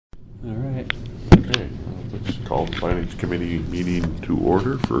call the Finance Committee meeting to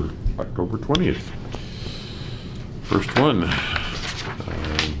order for October 20th. First one,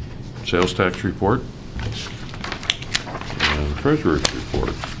 sales tax report and treasurer's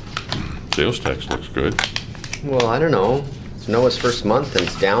report. Sales tax looks good. Well, I don't know. It's Noah's first month and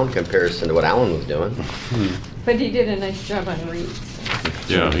it's down comparison to what Alan was doing. But he did a nice job on REITs.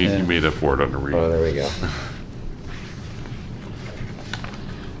 Yeah, he made up for it on the read. Oh, there we go.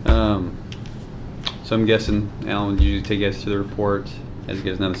 So I'm guessing Alan would usually take you guys through the report. As you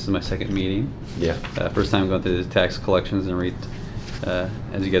guys know, this is my second meeting. Yeah. First time going through the tax collections and REIT.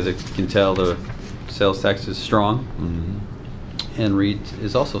 As you guys can tell, the sales tax is strong, and REIT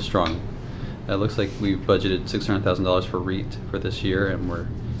is also strong. It looks like we've budgeted $600,000 for REIT for this year, and we've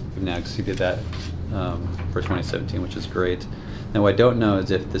now exceeded that for 2017, which is great. Now, what I don't know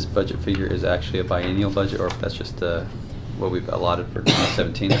is if this budget figure is actually a biennial budget or if that's just what we've allotted for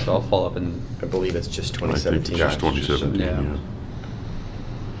 2017. So I'll follow up and I believe it's just I think 2017. it's just 2017,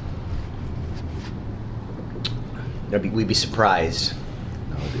 Yeah. We'd be surprised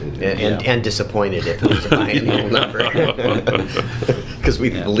and disappointed if it was a biennial number. Because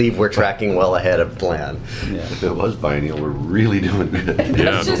we believe we're tracking well ahead of plan. yeah. If it was biennial, we're really doing good.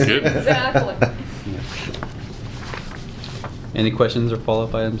 Yeah, no kidding. Exactly. Any questions or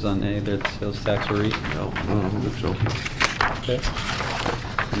follow-up items on either the sales tax or REIT? No, I don't think so. Okay.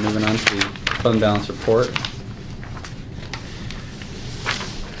 Moving on to the fund balance report.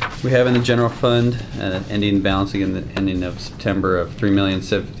 We have in the general fund an ending balance again, the ending of September of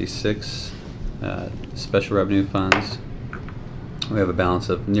 $3,076,000. Special revenue funds, we have a balance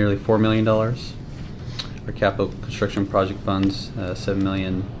of nearly $4 million. Our capital construction project funds,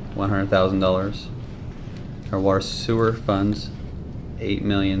 $7,100,000. Our water sewer funds,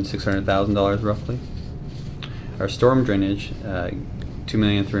 $8,600,000 roughly. Our storm drainage,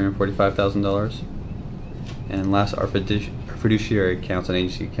 $2,345,000. And last, our fiduciary accounts and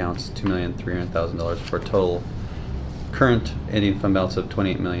agency accounts, $2,300,000 for a total current ending fund balance of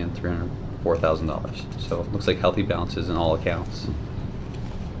 $28,304,000. So it looks like healthy balances in all accounts.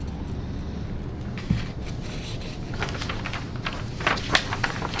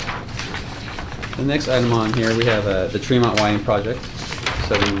 The next item on here, we have the Tremont Widening Project.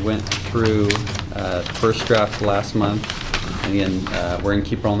 So we went through first draft last month. And again, we're going to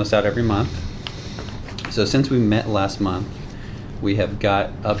keep rolling this out every month. So since we met last month, we have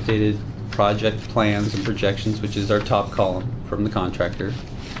got updated project plans and projections, which is our top column from the contractor.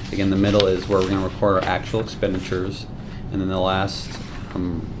 Again, the middle is where we're going to record our actual expenditures. And then the last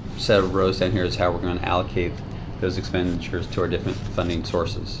set of rows down here is how we're going to allocate those expenditures to our different funding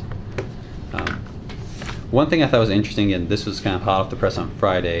sources. One thing I thought was interesting, and this was kind of hot off the press on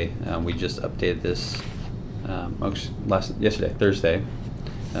Friday, we just updated this yesterday, Thursday.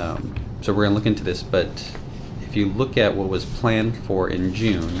 So we're going to look into this, but if you look at what was planned for in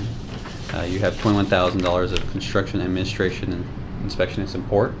June, you have $21,000 of construction, administration, and inspection and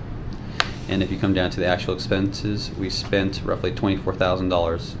support. And if you come down to the actual expenses, we spent roughly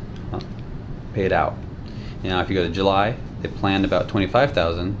 $24,000 paid out. Now, if you go to July, they planned about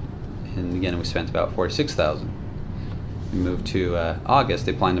 $25,000. And again, we spent about $46,000. We moved to August,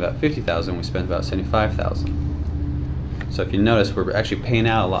 they planned about $50,000, we spent about $75,000. So if you notice, we're actually paying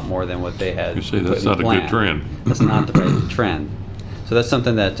out a lot more than what they had. You say that's not a good trend. That's not the right trend. So that's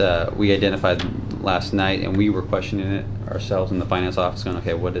something that we identified last night, and we were questioning it ourselves in the finance office, going,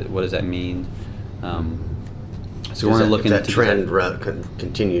 okay, what does that mean? So we're looking if that trend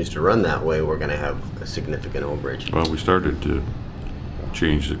continues to run that way, we're going to have a significant overage. Well, we started to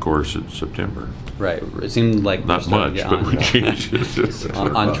change the course in September. Right. It seemed like Not much, but we changed it.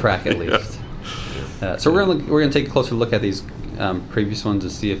 on track at least. So we're gonna take a closer look at these previous ones to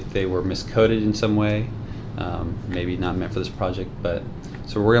see if they were miscoded in some way, maybe not meant for this project. But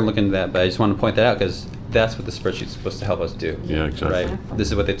so we're gonna look into that. But I just want to point that out because that's what the spreadsheet's supposed to help us do. Yeah, exactly. Right. This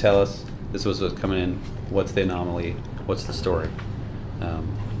is what they tell us. This was what's coming in. What's the anomaly? What's the story?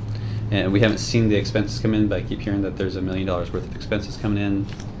 And we haven't seen the expenses come in, but I keep hearing that there's $1 million worth of expenses coming in.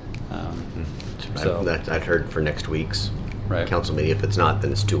 So I'd heard for next week's council meeting. If it's not,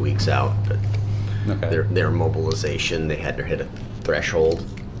 then it's 2 weeks out. But their mobilization, they had to hit a threshold,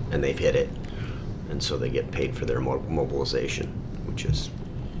 and they've hit it, and so they get paid for their mobilization, which is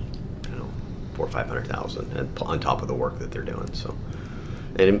 $400,000 or $500,000, and on top of the work that they're doing. So,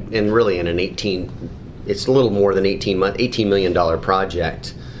 and really in an it's a little more than $18 million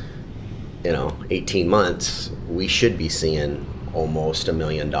project. 18 months, we should be seeing almost $1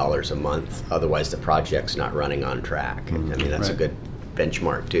 million a month. Otherwise, the project's not running on track. I mean, that's a good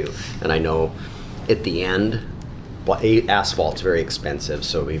benchmark too. And I know at the end, asphalt's very expensive,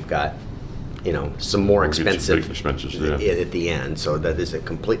 so we've got you know, some more We'll get some expensive big expenses, yeah. at the end. So that isn't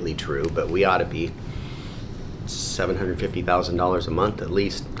completely true, but we ought to be $750,000 a month at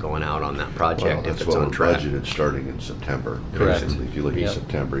least going out on that project if That's it's what on we're track. budgeted starting in September. Correct. Basically, if you look Yep. at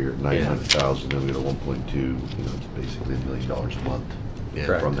September, you're at 900,000, then we got a 1.2, you know, it's basically $1 million a month Yeah.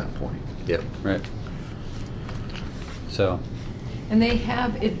 Correct. from that point. Yep. Right. So, And they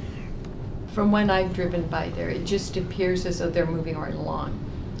have it, from when I've driven by there, it just appears as though they're moving right along.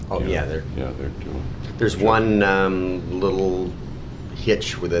 Oh yeah, Yeah, they're doing. there's one little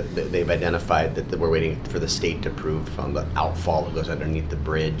hitch with it that they've identified that we're waiting for the state to approve on the outfall that goes underneath the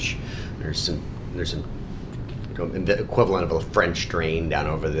bridge. There's some you know, the equivalent of a French drain down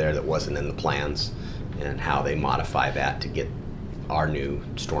over there that wasn't in the plans, and how they modify that to get our new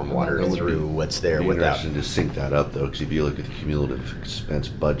stormwater through what's there It'd be without. interesting to sync that up though, because if you look at the cumulative expense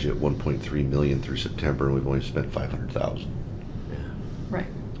budget, 1.3 million through September, and we've only spent 500,000. Right.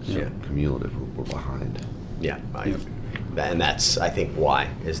 So Yeah. cumulative, we're behind. Yeah, and that's, I think, why,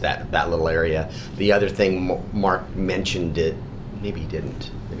 is that little area. The other thing, Mark mentioned it, maybe he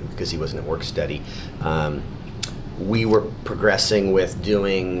didn't, because he wasn't at work study. We were progressing with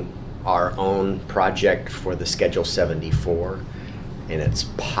doing our own project for the Schedule 74, and it's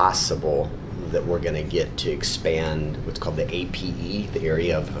possible that we're going to get to expand what's called the APE, the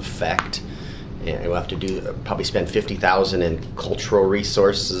area of effect. And we'll have to do probably spend $50,000 in cultural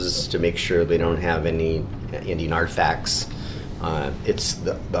resources to make sure they don't have any Indian artifacts. It's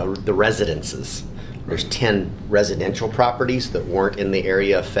the residences. There's 10 residential properties that weren't in the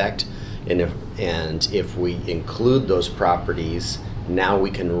area effect, and if we include those properties, now we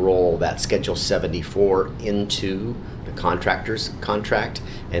can roll that Schedule 74 into the contractor's contract,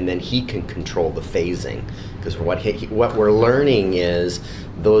 and then he can control the phasing. Because what we're learning is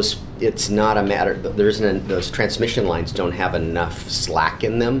it's not a matter, those transmission lines don't have enough slack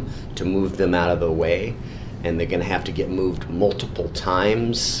in them to move them out of the way, and they're going to have to get moved multiple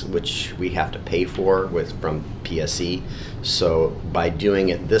times, which we have to pay for from PSE. So by doing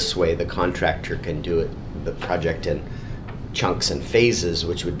it this way, the contractor can do the project in chunks and phases,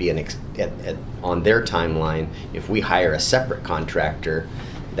 which would be on their timeline. If we hire a separate contractor,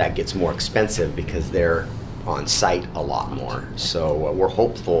 that gets more expensive because they're on site a lot more. So we're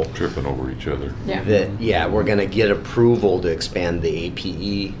hopeful Tripping over each other. Yeah. that we're going to get approval to expand the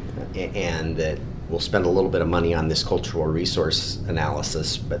APE, and that we'll spend a little bit of money on this cultural resource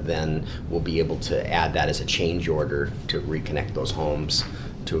analysis, but then we'll be able to add that as a change order to reconnect those homes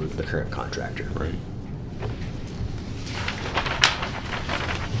to the current contractor. Right.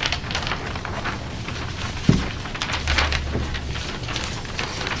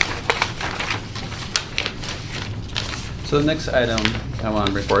 So the next item I want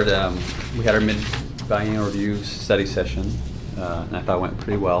to report, we had our mid-biennial review study session, and I thought it went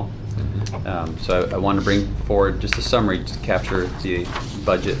pretty well. So I wanted to bring forward just a summary to capture the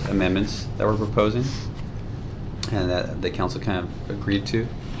budget amendments that we're proposing, and that the council kind of agreed to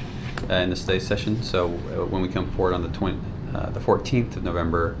in the study session. So when we come forward on the 14th of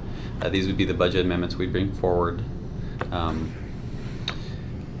November, these would be the budget amendments we bring forward.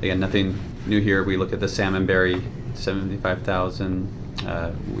 Again, nothing new here. We look at the Salmonberry, 75,000.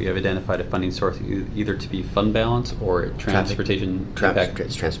 We have identified a funding source either to be fund balance or transportation impact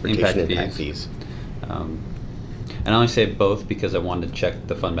fees. And I only say both because I wanted to check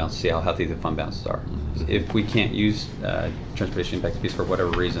the fund balance to see how healthy the fund balances are. If we can't use transportation impact fees for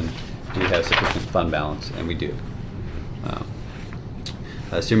whatever reason, do we have sufficient fund balance? And we do.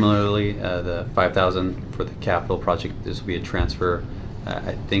 Similarly, the 5,000 for the capital project, this will be a transfer,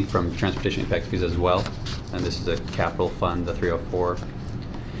 I think, from transportation impact fees as well. And this is a capital fund, the 304.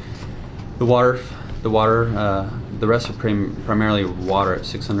 The rest are primarily water at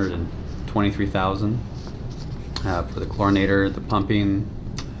 623,000 for the chlorinator, the pumping,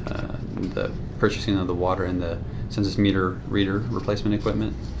 the purchasing of the water, and the census meter reader replacement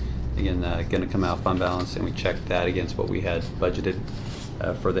equipment. Again, going to come out fund balance, and we checked that against what we had budgeted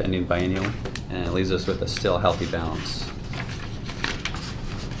for the ending biennial, and it leaves us with a still healthy balance.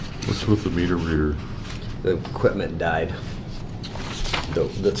 What's with the meter reader? The equipment died.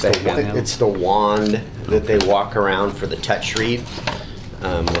 Handheld? It's the wand that they walk around for the touch read.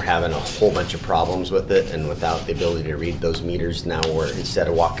 We're having a whole bunch of problems with it, and without the ability to read those meters, now instead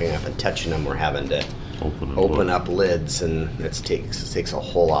of walking up and touching them, we're having to open up lids, and it takes a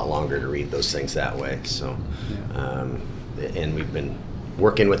whole lot longer to read those things that way. So, and we've been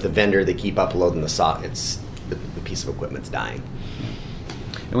working with the vendor. They keep uploading the piece of equipment's dying.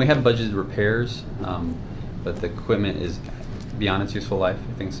 And we have budgeted repairs, but the equipment is beyond its useful life.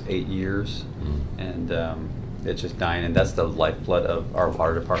 I think it's 8 years, and it's just dying, and that's the lifeblood of our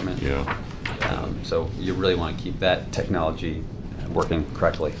water department. Yeah. So you really want to keep that technology working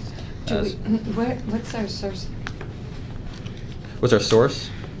correctly. What's our source? What's our source?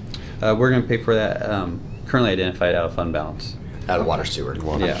 We're going to pay for that currently identified out of fund balance. Out of water sewer.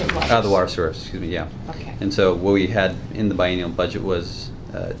 Yeah, out of the water source, excuse me, yeah. Okay. And so what we had in the biennial budget was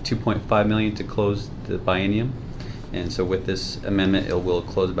 $2.5 million to close the biennium. And so with this amendment, it will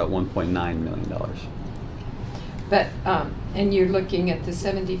close about $1.9 million. But, and you're looking at the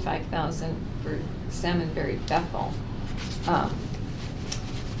 75,000 for Salmonberry Bethel.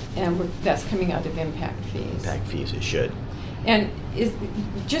 And that's coming out of impact fees. Impact fees, it should. And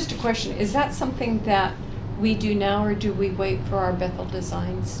just a question, is that something that we do now, or do we wait for our Bethel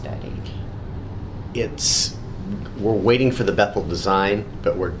design study? We're waiting for the Bethel design,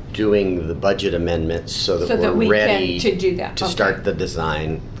 but we're doing the budget amendments so that we're ready to do that. to start the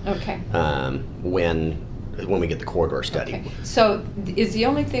design. Okay. When we get the corridor study. Okay. So is the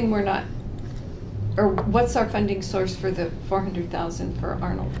only thing we're not, or what's our funding source for the 400,000 for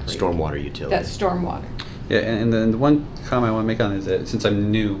Arnold Creek? Stormwater utility. That's stormwater. Yeah, and then the one comment I want to make on it is that since I'm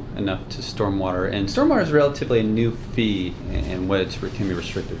new enough to stormwater, and stormwater is relatively a new fee and what it can be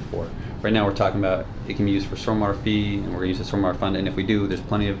restricted for. Right now we're talking about it can be used for stormwater fee, and we're going to use the stormwater fund, and if we do, there's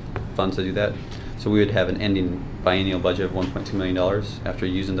plenty of funds to do that. So we would have an ending biennial budget of $1.2 million after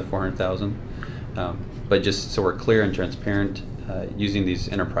using the 400,000. But just so we're clear and transparent, using these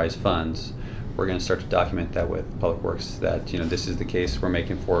enterprise funds, we're going to start to document that with Public Works that this is the case we're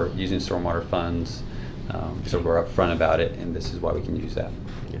making for using stormwater funds. So we're upfront about it, and this is why we can use that.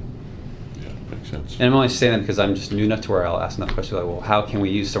 Yeah, makes sense. And I'm only saying that because I'm just new enough to where I'll ask enough questions like, well, how can we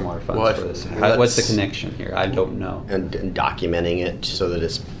use stormwater funds for this? What's the connection here? I don't know. And documenting it so that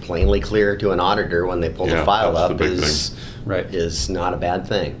it's plainly clear to an auditor when they pull the file up is not a bad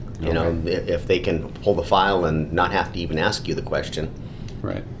thing. You know, if they can pull the file and not have to even ask you the question,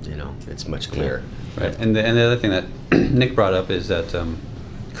 right? It's much clearer. Right. And the other thing that Nick brought up is that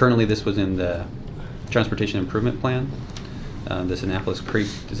currently this was in the Transportation Improvement Plan, this Annapolis Creek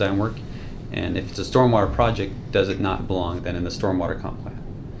design work, and if it's a stormwater project, does it not belong then in the stormwater comp plan?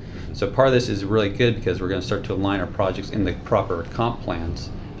 So part of this is really good because we're going to start to align our projects in the proper comp plans,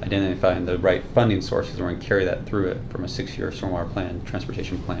 identifying the right funding sources, and we're going to carry that through it from a 6-year stormwater plan,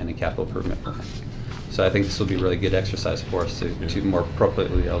 transportation plan, and capital improvement plan. So I think this will be a really good exercise for us to more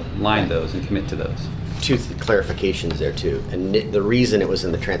appropriately align those and commit to those. Two clarifications there too. And the reason it was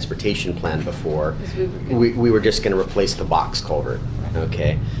in the transportation plan before, we were just going to replace the box culvert.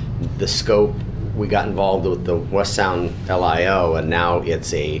 Okay. The scope, we got involved with the West Sound LIO, and now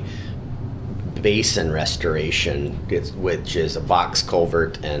it's a basin restoration, which is a box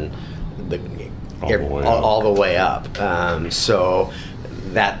culvert and all the way up. So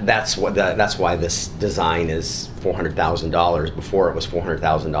that's why this design is $400,000. Before it was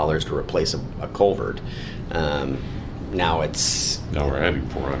 $400,000 to replace a culvert. Now we're adding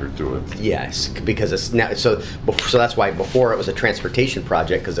 400 to it. Yes, because it's now so that's why before it was a transportation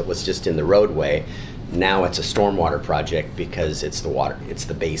project because it was just in the roadway. Now it's a stormwater project because it's the water, it's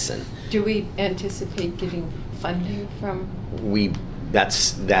the basin. Do we anticipate getting funding from?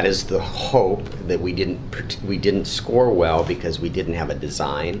 That is the hope that we didn't score well because we didn't have a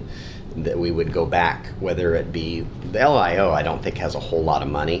design, that we would go back, whether it be the LIO. I don't think has a whole lot of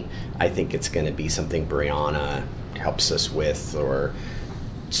money. I think it's going to be something Brianna helps us with, or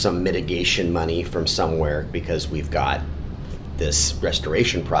some mitigation money from somewhere, because we've got this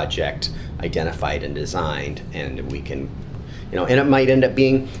restoration project identified and designed, and we can, and it might end up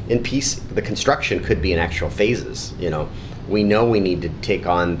being in piece. The construction could be in actual phases. We know we need to take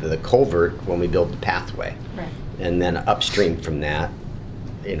on the culvert when we build the pathway, right. And then upstream from that,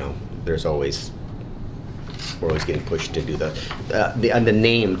 we're always getting pushed to do the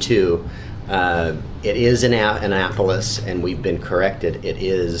name too. It is in Annapolis, and we've been corrected. It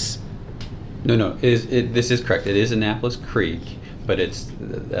is. No. This is correct. It is Annapolis Creek, but it's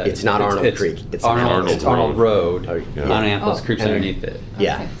not Arnold Creek. It's Arnold Road. Oh, yeah. On Annapolis Creek's underneath it.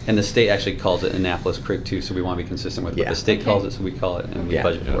 Yeah. Okay. And the state actually calls it Annapolis Creek too, so we want to be consistent with what the state calls it, so we call it, and we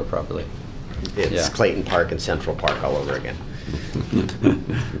budget for it properly. It's Clayton Park and Central Park all over again.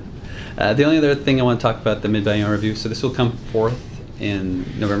 The only other thing I want to talk about, the mid-biennial review. So this will come forth in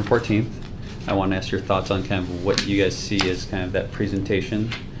November 14th. I want to ask your thoughts on kind of what you guys see as kind of that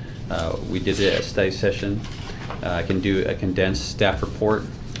presentation. We did it at a study session. I can do a condensed staff report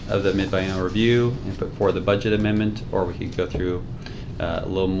of the mid-biennial review and put forward the budget amendment, or we could go through a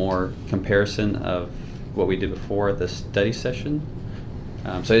little more comparison of what we did before the study session.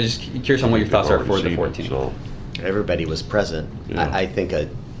 So I'm just curious on what your thoughts are for the 14th. Everybody was present. Yeah. I think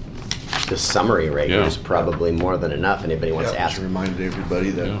the summary right here is probably more than enough. Anybody wants to ask? Just remind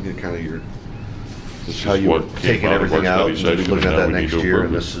everybody that kind of This How is you were what came taking out of everything our out study and session, looking at now that we need next to year, approve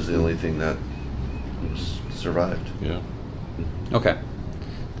and it. this is the only thing that survived. Yeah. Okay.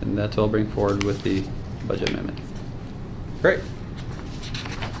 And that's what I'll bring forward with the budget amendment. Great.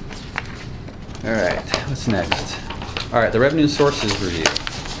 All right, what's next? All right, the revenue sources review.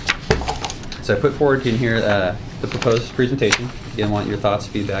 So I put forward in here the proposed presentation. Again, I want your thoughts,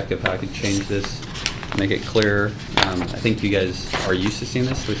 feedback of how I could change this, make it clearer. I think you guys are used to seeing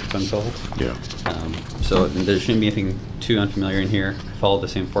this, at least I'm told. Yeah. So there shouldn't be anything too unfamiliar in here. Follow the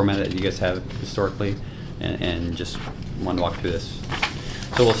same format that you guys have historically, and just want to walk through this.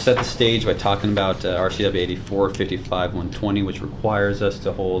 So we'll set the stage by talking about RCW 8455-120, which requires us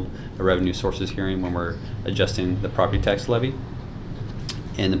to hold a revenue sources hearing when we're adjusting the property tax levy.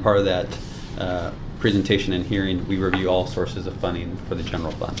 And then part of that presentation and hearing, we review all sources of funding for the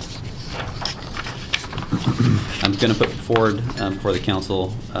general fund. I'm going to put forward for the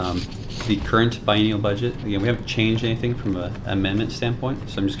council the current biennial budget. Again, we haven't changed anything from an amendment standpoint,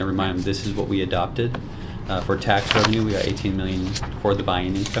 so I'm just going to remind them this is what we adopted. For tax revenue, we got $18 million for the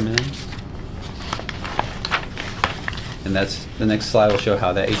biennium coming in. And that's the next slide will show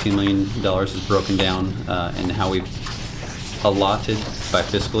how that $18 million is broken down and how we've allotted by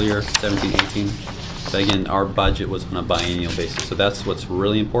fiscal year 17-18. But again, our budget was on a biennial basis, so that's what's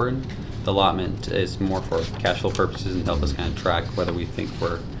really important. The allotment is more for cash flow purposes and help us kind of track whether we think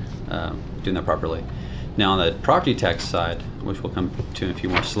we're doing that properly. Now on the property tax side, which we'll come to in a few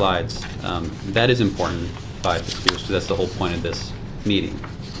more slides, that is important by fiscal years, because that's the whole point of this meeting,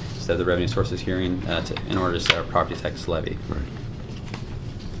 is to have the revenue sources hearing in order to set our property tax levy. Right.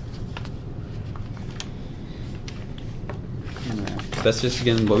 So that's just,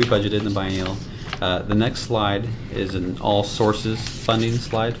 again, what we budgeted in the biennial. The next slide is an all sources funding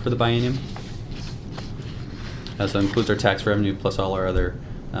slide for the biennium. So it includes our tax revenue plus all our other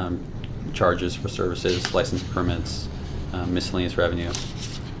charges for services, license permits, miscellaneous revenue.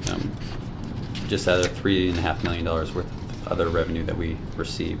 Just out of $3.5 million worth of other revenue that we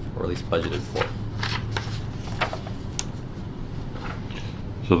receive, or at least budgeted for.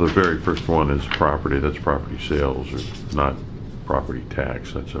 So the very first one is property. That's property sales, or not property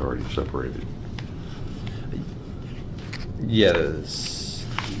tax. That's already separated. Yes.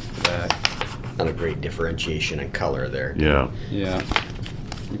 Not a great differentiation in color there. Yeah. Yeah.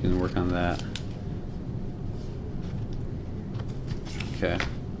 We can work on that. Okay.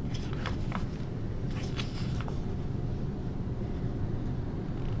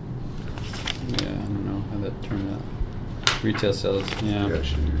 Yeah, I don't know how that turned out. Retail sales, yeah.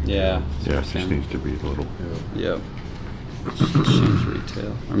 Yeah. Yeah, it just needs to be a little. Yep. Change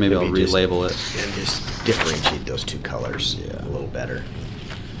retail. Or maybe I'll just- relabel it. And just differentiate those two colors Yeah. a little better.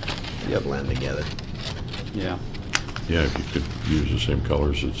 Yep. Blend together. Yeah. Yeah, if you could use the same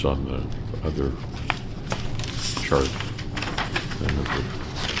colors that's on the other chart, then it would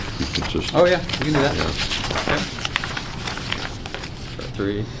be consistent. Oh yeah, we can do that. Yeah. Okay. Chart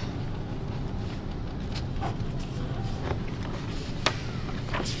 3.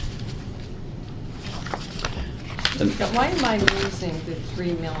 Now, why am I losing the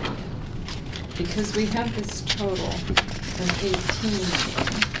 3 million? Because we have this total of 18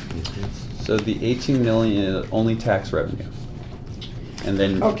 million. So the 18 million is only tax revenue. And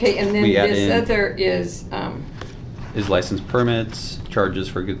then Okay, and then we add this in other is, is license permits, charges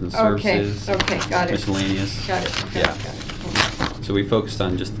for goods and okay, services. okay, got it. Miscellaneous. Got it, got it, Yeah. got it. So we focused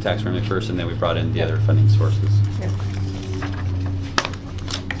on just the tax revenue first, and then we brought in the other funding sources. Yeah.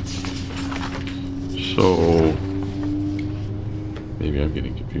 So, maybe I'm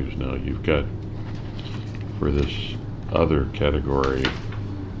getting confused now. You've got, for this other category,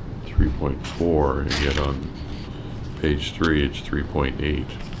 3.4, and yet on page 3, it's 3.8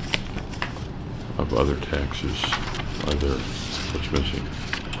 of other taxes. Are there, what's missing?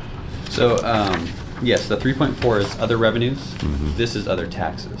 So, yes, the 3.4 is other revenues. Mhm. This is other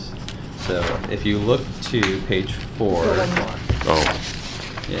taxes. So if you look to page 4. Go one more. Oh,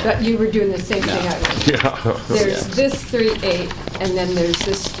 Yeah. That you were doing the same thing I was. yeah. There's Yeah. this 3.8, and then there's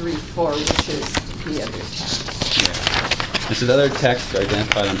this 3.4, which is the other tax. Yeah. This is other taxes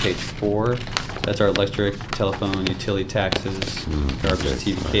identified on page 4. That's our electric, telephone, utility taxes, garbage,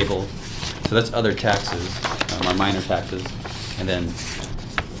 okay. TV, cable. So that's other taxes, our minor taxes. And then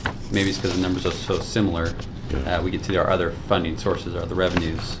maybe it's because the numbers are so similar, Yeah. we get to our other funding sources, are the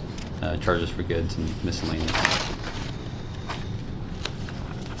revenues, charges for goods and miscellaneous.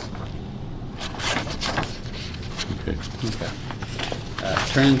 Okay. Okay.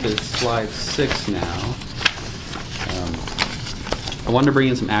 Turning to slide 6 now. I wanted to bring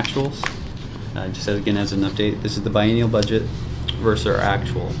in some actuals, just as, again, as an update. This is the biennial budget versus our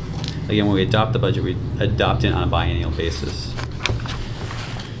actual. Again, when we adopt the budget, we adopt it on a biennial basis.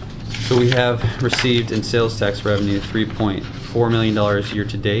 So we have received in sales tax revenue $3.4 million year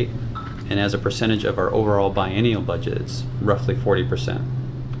to date, and as a percentage of our overall biennial budget, it's roughly 40%.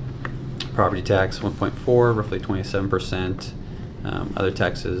 Property tax 1.4, roughly 27%. Other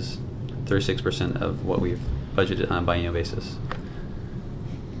taxes 36% of what we've budgeted on a biennial basis.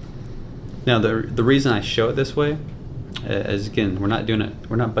 Now the reason I show it this way is, again, we're not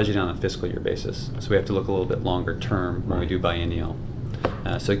budgeting on a fiscal year basis, so we have to look a little bit longer term when we do biennial.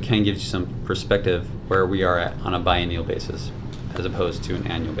 So it can give you some perspective where we are at on a biennial basis as opposed to an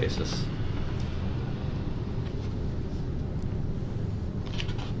annual basis.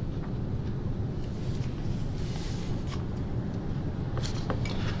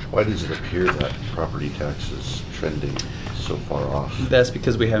 Why does it appear that property tax is trending so far off? That's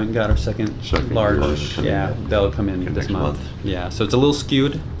because we haven't got our second large. Yeah, that'll come in this next month. month. Yeah, so it's a little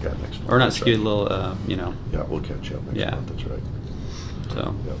skewed. Yeah, next month. Or not That's skewed, right. a little, you know. Yeah, we'll catch up next Yeah. month, that's right.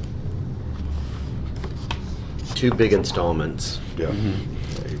 So. Yep. 2 big installments, Yeah.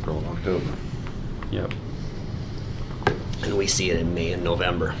 Mm-hmm. April and October. Yep. and we see it in May and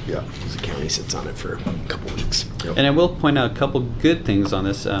November. Yeah. Because the county sits on it for a couple weeks. Yep. And I will point out a couple good things on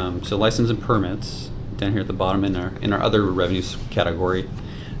this. So license and permits down here at the bottom in our other revenues category,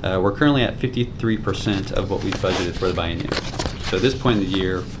 we're currently at 53% of what we budgeted for the biennium. So at this point in the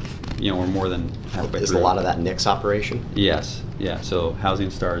year, you know, we're more than halfway Is through. a lot of that Nix operation? Yes, yeah. So housing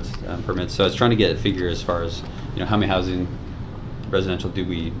starts, permits. So I was trying to get a figure as far as, you know, how many housing residential do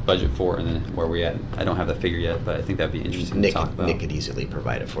we budget for, and then where we at. I don't have that figure yet, but I think that'd be interesting to talk about. Nick could easily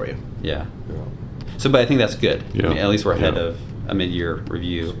provide it for you. Yeah. Yeah. So, but I think that's good. Yeah. I mean, at least we're ahead Yeah. of a mid-year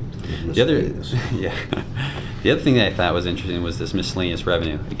review. Miscellaneous. The other, yeah. The other thing that I thought was interesting was this miscellaneous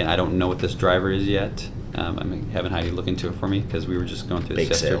revenue. Again, I don't know what this driver is yet. I'm having Heidi look into it for me because we were just going through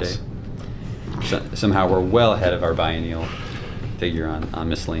this Bake yesterday. sales. So, somehow we're well ahead of our biennial figure on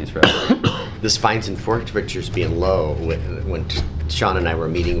miscellaneous revenue. This fines and forfeitures being low, when Sean and I were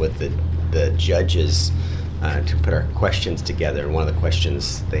meeting with the judges to put our questions together, and one of the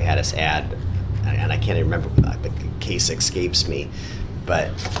questions they had us add, and I can't even remember, the case escapes me, but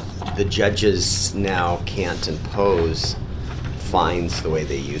the judges now can't impose fines the way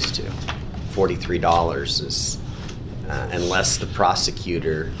they used to. $43 is, unless the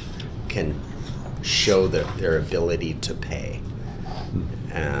prosecutor can show their ability to pay.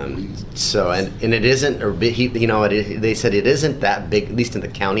 So, and it isn't, or you know, they said it isn't that big, at least in the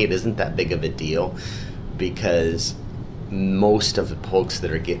county, it isn't that big of a deal, because most of the folks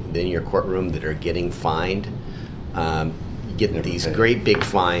that are getting in your courtroom that are getting fined, get these great big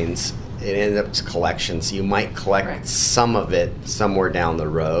fines. It ends up as collections. You might collect Right. some some of it somewhere down the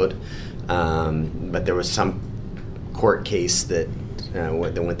road, but there was some court case that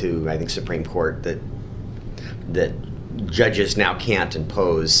went to, I think, Supreme Court that judges now can't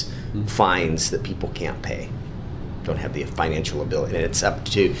impose fines that people can't pay, don't have the financial ability, and it's up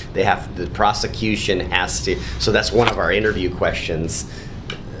to, the prosecution has to, so that's one of our interview questions,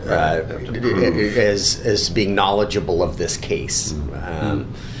 as being knowledgeable of this case.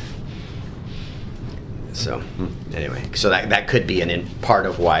 So anyway, so that could be part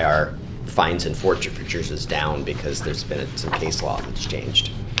of why our fines and forfeitures is down, because there's been some case law that's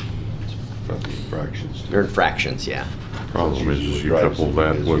changed. Probably infractions. Or infractions, yeah. Problem is you couple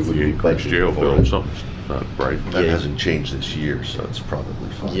that with the increased jail bill, something's not right. That Yeah. hasn't changed this year, so it's probably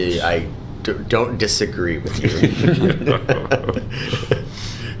fine. Yeah, I don't disagree with you.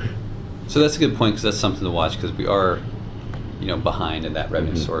 So that's a good point, because that's something to watch, because we are, you know, behind in that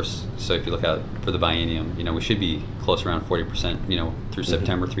revenue source. So if you look out for the biennium, you know, we should be close around 40%, you know, through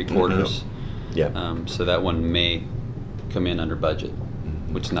September, 3/4. Yeah. So that one may come in under budget,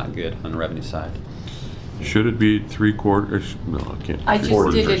 which is not good on the revenue side. Should it be 3/4? No, I can't. I just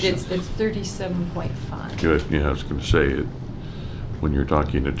 3/4. did it, it's 37.5. Good, yeah, I was gonna say it, when you're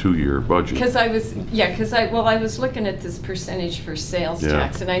talking a 2-year budget. Because I was looking at this percentage for sales Yeah.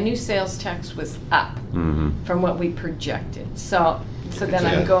 tax, and I knew sales tax was up Mhm. from what we projected. So then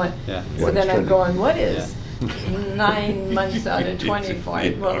I'm Yeah. going, Yeah. so then I'm going, what is Yeah. 9 months out of 24?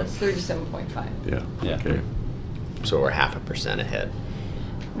 Well, it's 37.5. Yeah, Yeah. okay. So we're 0.5% ahead.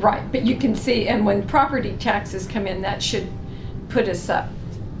 Right, but you can see, and when property taxes come in, that should put us up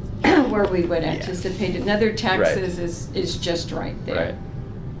where we would anticipate it. And other taxes is just right there. Right.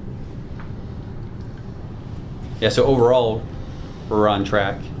 Yeah, so overall, we're on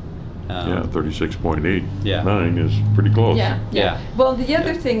track. Yeah, 36.89 Yeah. is pretty close. Yeah, Yeah. yeah. Well, the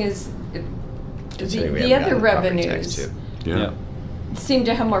other thing is, Considering we the haven't other gotten property tax, revenues too. Yeah, seem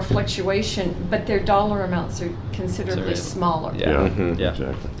to have more fluctuation, but their dollar amounts are considerably Considerably. smaller. Yeah. yeah, Mhm. Yeah.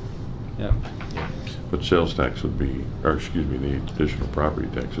 exactly. Yeah. But sales tax would be, or excuse me, the additional property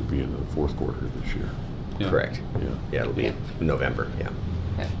tax would be in the fourth quarter this year. Yeah. Correct. Yeah. Yeah, it'll be in November, yeah.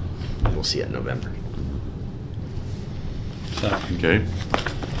 Okay. We'll see it in November. So, Okay.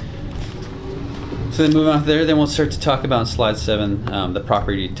 so then moving on there, then we'll start to talk about on slide 7 the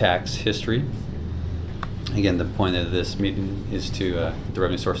property tax history. Again, the point of this meeting is to get the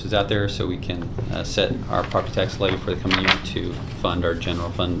revenue sources out there so we can set our property tax levy for the coming year to fund our general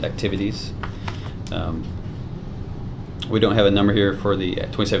fund activities. We don't have a number here for the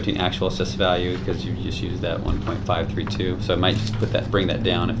 2017 actual assessed value because you just used that 1.532. So I might just bring that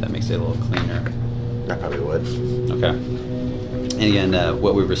down if that makes it a little cleaner. I probably would. Okay. And again,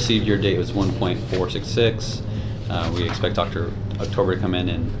 what we received year to date was 1.466. We expect October to come in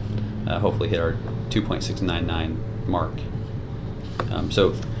and hopefully hit our 2.699 mark.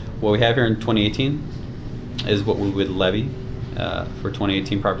 So what we have here in 2018 is what we would levy for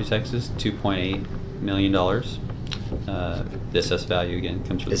 2018 property taxes, $2.8 million. The assessed value again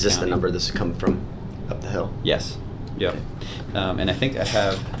comes from Is this the number this has come from up the hill? Yes. Yep. And I think I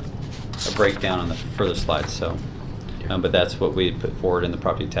have a breakdown on the further slides. So, but that's what we put forward in the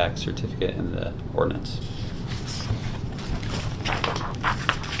property tax certificate in the ordinance.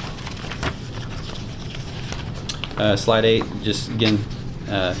 Slide 8 just again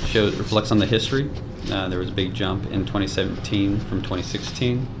reflects on the history. There was a big jump in 2017 from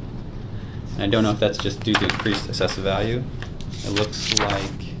 2016. And I don't know if that's just due to increased assessed value. It looks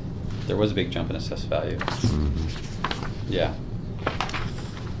like there was a big jump in assessed value. Mm-hmm. Yeah.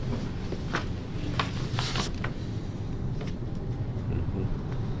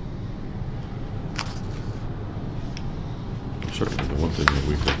 Certainly the one thing that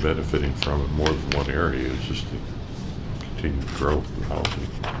we've been benefiting from in more than one area is just the continued growth of housing.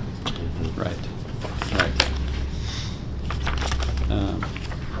 Right.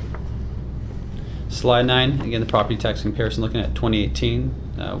 Slide 9, again, the property tax comparison, looking at 2018,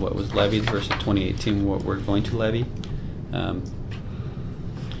 what was levied versus 2018, what we're going to levy.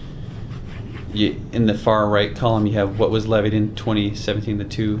 In the far right column, you have what was levied in 2017, the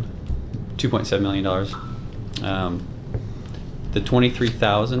 $2.7 million. The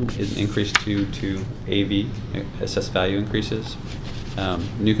 $23,000 is an increase due to AV, assessed value increases.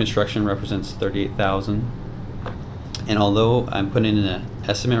 New construction represents $38,000. And although I'm putting in an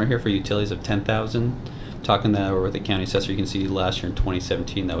estimate right here for utilities of $10,000, talking that over with the county assessor, you can see last year in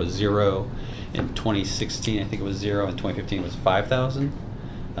 2017 that was 0. In 2016, I think it was 0. In 2015, it was $5,000.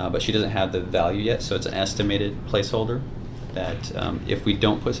 But she doesn't have the value yet, so it's an estimated placeholder that if we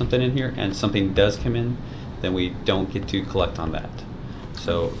don't put something in here and something does come in, then we don't get to collect on that.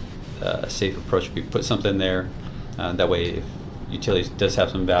 So a safe approach would be put something there. That way, if utilities does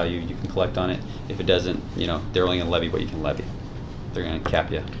have some value, you can collect on it. If it doesn't, they're only going to levy what you can levy. They're going to cap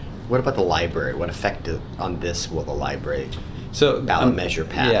you. What about the library? What effect on this will the library ballot measure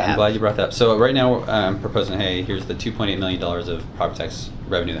have? Yeah, I'm glad you brought that up. So right now I'm proposing, hey, here's the $2.8 million of property tax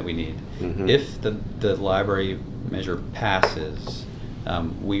revenue that we need. Mm-hmm. If the library measure passes,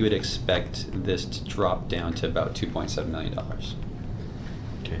 we would expect this to drop down to about $2.7 million.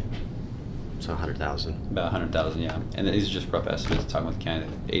 Okay. So $100,000. About $100,000, yeah. And these are just rough estimates, talking with the county,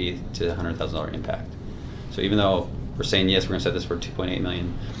 $80,000 to $100,000 impact. So even though we're saying yes, we're going to set this for $2.8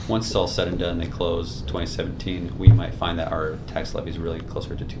 million, once it's all said and done, they close 2017, we might find that our tax levy is really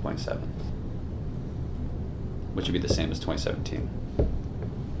closer to 2.7, which would be the same as 2017.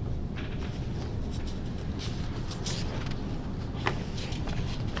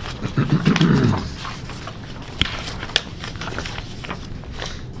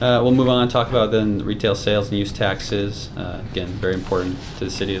 We'll move on and talk about then retail sales and use taxes. Again, very important to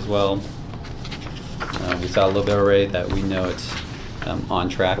the city as well. We saw a little bit already that we know it's on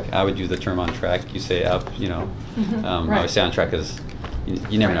track. I would use the term on track. You say up, Right. I would say on track because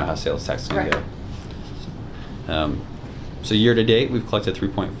you never know how sales tax is going to go. So year to date, we've collected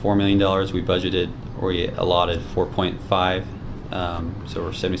 $3.4 million. We budgeted, or we allotted 4.5. So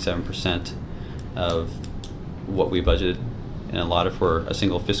we're 77% of what we budgeted and allotted for a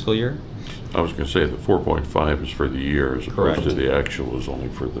single fiscal year. I was going to say the 4.5 is for the year as opposed Correct. to the actual is only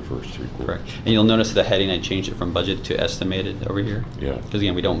for the first 3 quarters. Correct. And you'll notice the heading, I changed it from budget to estimated over here. Yeah. Because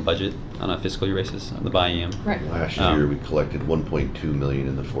again, we don't budget on a fiscal year basis on the biennium. Right. Last year, we collected $1.2 million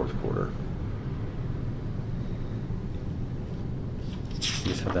in the fourth quarter. You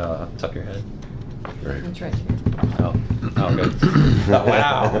just have that off the top of your head. Right. That's right. Oh, good. Oh,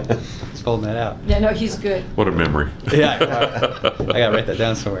 wow. Just holding that out. Yeah, no, he's good. What a memory. Yeah, I gotta write that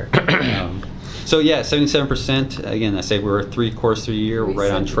down somewhere. So yeah, 77%. Again, I say we're 3 quarters through the year. We're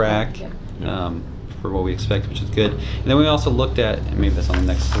right on track. Yeah. for what we expect, which is good. And then we also looked at, and maybe that's on the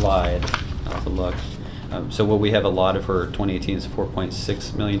next slide, I'll have to look. So what we have allotted for 2018 is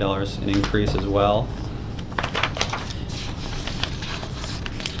 $4.6 million in increase as well.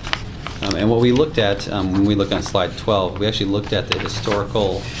 And what we looked at, when we looked on slide 12, we actually looked at the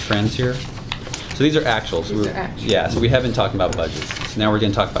historical trends here. So these are actuals. These are actuals. Yeah, so we have been talking about budgets. So now we're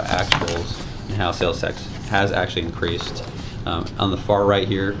going to talk about actuals and how sales tax has actually increased. On the far right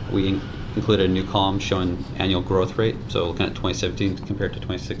here, we included a new column showing annual growth rate. So looking at 2017 compared to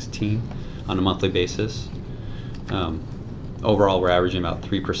 2016 on a monthly basis. Overall, we're averaging about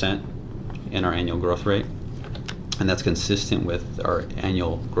 3% in our annual growth rate. And that's consistent with our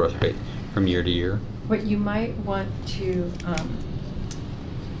annual growth rate from year to year. What you might want to,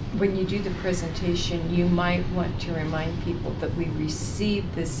 when you do the presentation, you might want to remind people that we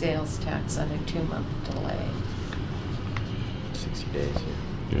received the sales tax on a 2-month delay. 60 days.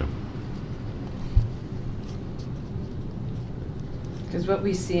 Yeah. Because what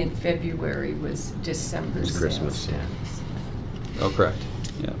we see in February was December It's Christmas, sales yeah. tax. Oh, correct.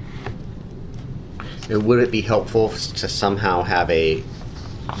 Yeah. And would it be helpful to somehow have a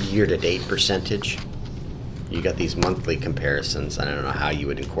year-to-date percentage? You got these monthly comparisons. I don't know how you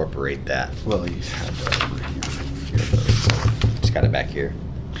would incorporate that. Well, you have that over here. Just got it back here.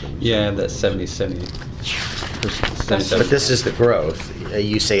 Yeah, that 70. But this is the growth.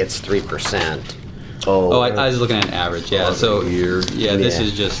 You say it's 3%. Oh, I was looking at an average. Yeah, On so the year. yeah, this Yeah.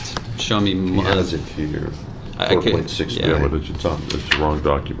 is just showing me. He has it here. I could- 4.6 yeah. Yeah, million. but it's the wrong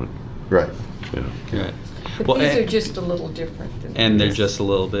document. Right. Yeah. Right. But Well, these and- are just a little different than And they're this. just a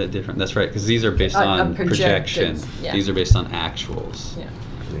little bit different. That's right, because these are based on projection. projected, yeah. These are based on actuals. Yeah.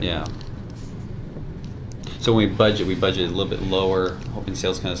 Yeah. So when we budget a little bit lower, hoping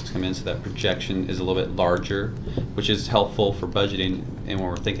sales kind of come in, so that projection is a little bit larger, which is helpful for budgeting. And when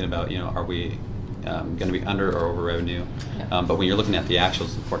we're thinking about, are we going to be under or over revenue? Yeah. But when you're looking at the actuals,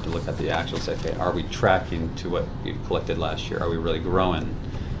 it's important to look at the actuals. Say, okay, are we tracking to what we collected last year? Are we really growing?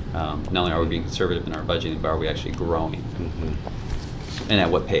 Not only are we being conservative in our budgeting, but are we actually growing? And at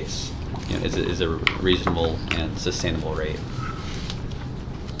what pace? Is it a reasonable and sustainable rate?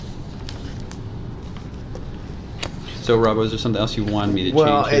 So, Rob, was there something else you wanted me to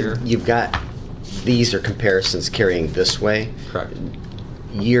change here? You've got, these are comparisons carrying this way. Correct.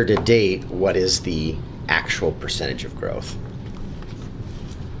 Year to date, what is the actual percentage of growth?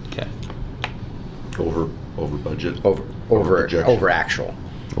 Okay. Over budget. Over projection. actual.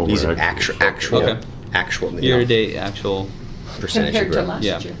 Over These are actual. actual. Okay. Actual. Year to date, actual. Percentage Compared of to growth. last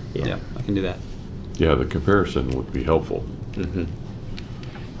Yeah. year. Yeah, I can do that. Yeah, the comparison would be helpful. And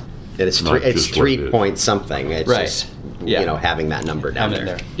it's Not it's just what it 3 is. point something. It's Right. just Yeah. having that number down Have it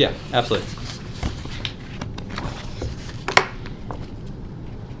there. Yeah, absolutely.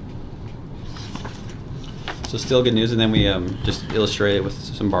 So still good news, and then we just illustrate it with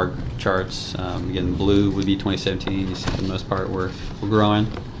some bar charts. Again, blue would be 2017. You see, for the most part, we're growing.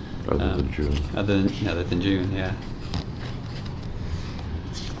 Other than June. Other than June, yeah.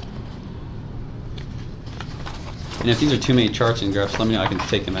 And if these are too many charts and graphs, let me know. I can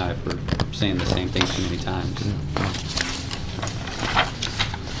take them out if we're saying the same thing too many times.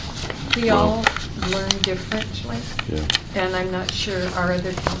 We all learn differently, Yeah. and I'm not sure our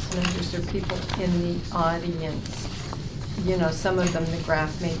other council members or people in the audience, some of them, the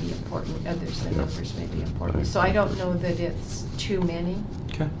graph may be important, others, the Yeah. numbers may be important. So I don't know that it's too many.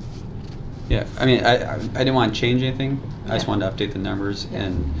 Okay. Yeah, I mean, I didn't want to change anything. I just Yeah. wanted to update the numbers Yeah.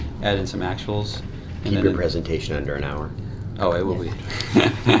 and add in some actuals. And Keep your presentation under an hour. Oh, it will be.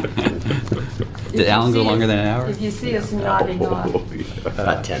 If Did you Alan go see longer us- than an hour? If you see us nodding off.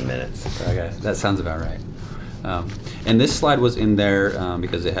 About 10 minutes. Okay, that sounds about right. And this slide was in there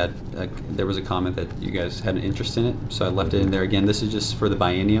because it had there was a comment that you guys had an interest in it, so I left it in there. Again, this is just for the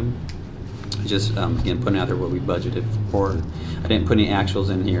biennium. Just again putting out there what we budgeted for. I didn't put any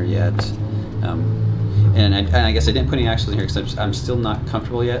actuals in here yet, and I guess I didn't put any actuals in here because I'm still not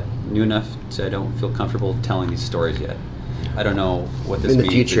comfortable yet, new enough, so I don't feel comfortable telling these stories yet. I don't know what this In the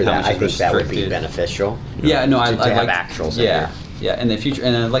means. future, and how that I much think is that would be restricted. beneficial. Yeah, no, To I'd have like actuals in Yeah, there. yeah, in the future,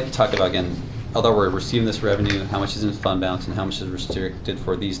 and I'd like to talk about again. Although we're receiving this revenue, how much is in fund balance and how much is restricted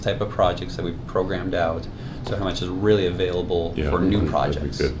for these type of projects that we've programmed out. So how much is really available Yeah, for new that'd be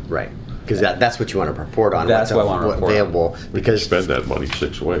projects? good. Right. Because that's what you want to report on. That's what's what I want to report on. available. Because Spend that money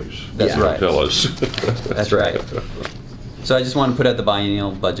 6 ways. That's Yeah. right. Tell us. That's right. So I just want to put out the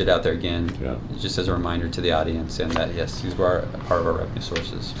biennial budget out there again, Yeah. just as a reminder to the audience, and that yes, these were a part of our revenue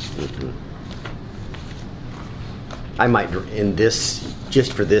sources. I might, in this,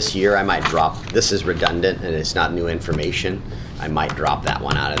 just for this year, I might drop, this is redundant and it's not new information. I might drop that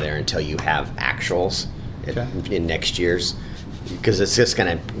one out of there until you have actuals in next year's. Because it's just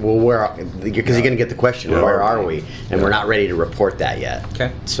gonna, because you're gonna get the question, where are we? And we're not ready to report that yet.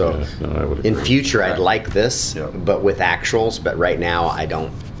 Okay. So, I would in agree. future, I'd like this, but with actuals, but right now, I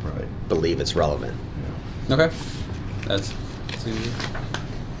don't believe it's relevant. Okay. That's easy.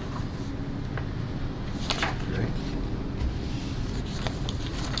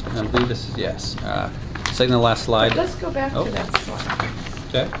 I believe this is yes. Second to last slide. Let's go back to that slide.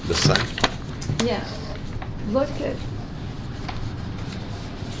 Okay. The sun. Yeah. Look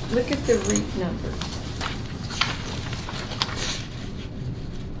at the REIT numbers.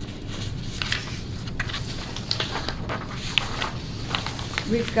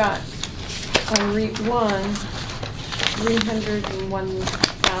 We've got on REIT 1,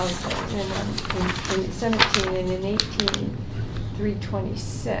 301,000, and in 17 and in 18,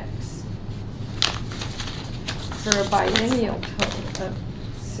 326. For a biennial total of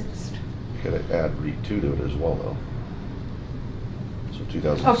 6. You gotta add REIT 2 to it as well, though. So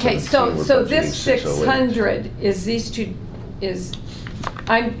 2017. Okay, so we're this budgeting 608. 600 is these two,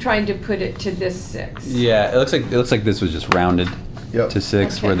 I'm trying to put it to this 6. Yeah, it looks like this was just rounded to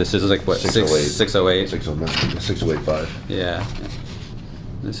 6, Okay. where this is like what 608. 608. 6085. Yeah.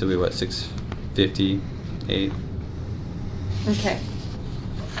 This would be what 658. Okay.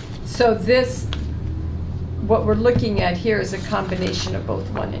 So this, what we're looking at here is a combination of both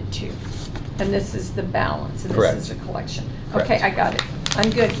 1 and 2. And this is the balance, and Correct. this is the collection. Correct. Okay, I got it. I'm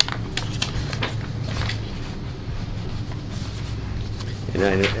good.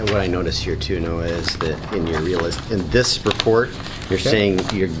 And what I noticed here too, Noah, is that in this report, you're saying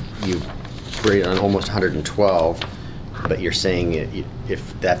you rated on almost 112, but you're saying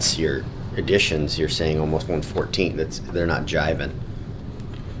if that's your additions, you're saying almost 114. They're not jiving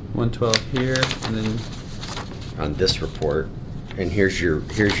 112 here, and then on this report. And here's your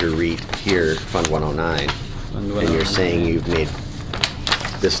REIT here, Fund 109, and you're saying you've made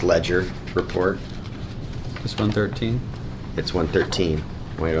this ledger report. this 113. It's 113.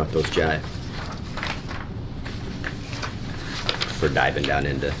 Why don't those jive? We're diving down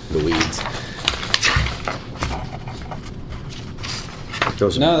into the weeds.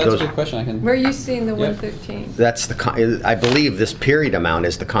 No, that's a good question. I can. Where are you seeing the Yep. 113? That's I believe this period amount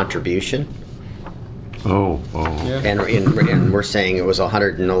is the contribution, Oh. Yeah. and we're saying it was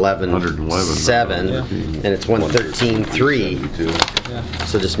 111.7, 111, and it's 113.3. 72. Yeah.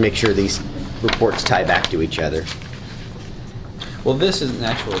 So just make sure these reports tie back to each other. Well, this is an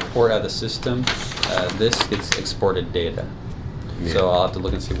actual report out of the system. This gets exported data. So I'll have to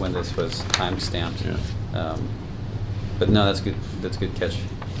look and see when this was time stamped. Yeah. But no, that's good. That's a good catch.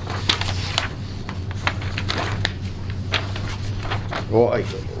 Well,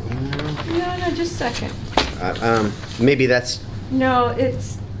 No, just a second. maybe that's No,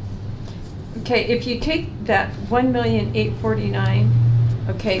 it's, okay, if you take that 1,849,000,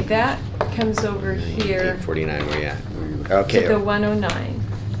 okay, that comes over here 849. Where you at? to Okay. the 109.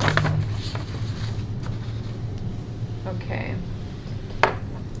 Okay.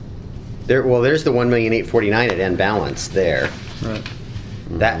 There's the 1,849,000 at end balance there. Right.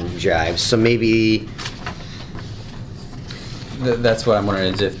 That jives. So maybe That's what I'm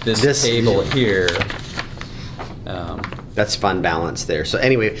wondering is if this table here. that's fund balance there. So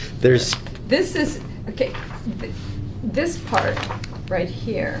anyway, there's. This is, okay, this part right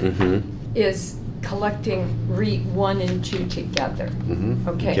here is collecting REIT 1 and 2 together.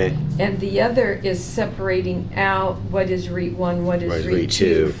 Okay? And the other is separating out what is REIT 1, what is REIT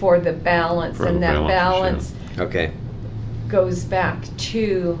 2 for the balance. For And the that balance, balance Okay. goes back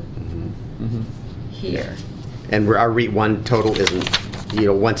to here. And our REIT 1 total isn't,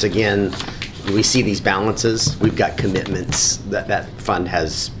 once again, we see these balances. We've got commitments. That fund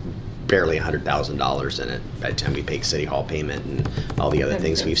has barely $100,000 in it by the time we pay City Hall payment and all the other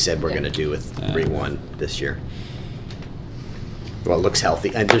things we've said we're going to do with REIT 1 this year. Well, it looks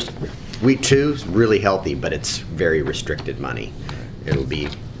healthy. And REIT 2 is really healthy, but it's very restricted money. It'll be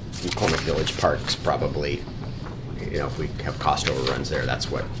McCormick Village Parks probably, if we have cost overruns there,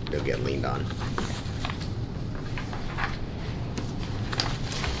 that's what they'll get leaned on.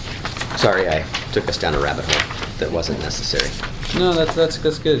 Sorry, I took us down a rabbit hole that wasn't necessary. No,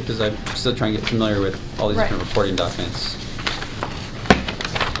 that's good because I'm still trying to get familiar with all these Right. different reporting documents.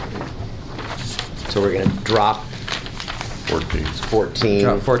 So we're going to drop 14.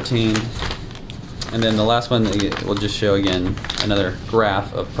 Drop 14. And then the last one, we'll just show again another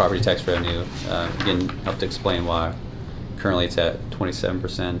graph of property tax revenue. Again, help to explain why currently it's at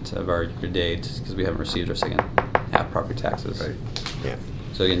 27% of our year date because we haven't received our second half property taxes. Right. Yeah.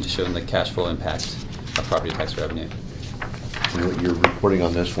 So again, just showing the cash flow impact of property tax revenue. And you're reporting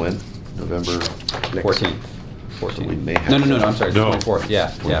on this when? November? 14th. So we may have No, I'm sorry, No. 24th,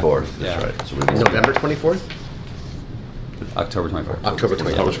 yeah. 24th, Yeah. that's right. So we won't November have- 24th? October 24th. October I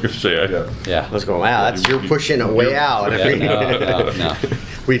was 24th. gonna say, Yeah. Let's go, wow, you're pushing it way out. Yeah, no.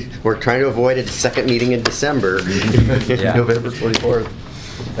 We're trying to avoid a second meeting in December. Yeah. November 24th,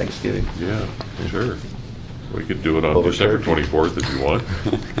 Thanksgiving. yeah, sure. We could do it on Public December Turkey. 24th if you want.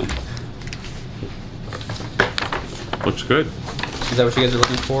 Looks good. Is that what you guys are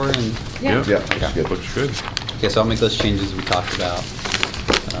looking for? And Yeah. Yeah, that's good. Looks good. okay, so I'll make those changes we talked about.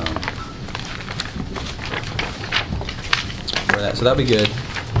 For that. So that'll be good.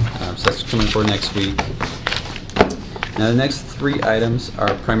 So that's coming for next week. Now the next 3 items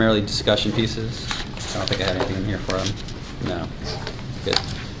are primarily discussion pieces. I don't think I had anything in here for them. No. Good.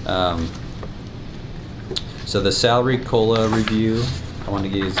 So the salary COLA review, I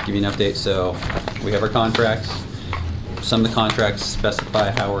wanted to give you an update. So we have our contracts. Some of the contracts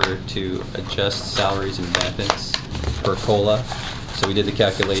specify how we're to adjust salaries and benefits per COLA. So we did the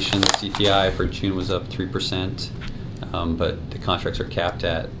calculation. The CPI for June was up 3%, but the contracts are capped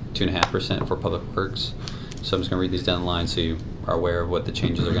at 2.5% for Public Works. So I'm just going to read these down the line so you are aware of what the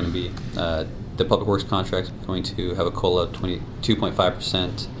changes are going to be. The Public Works contract is going to have a COLA of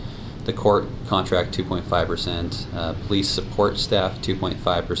 2.5%. The court contract 2.5%. Police support staff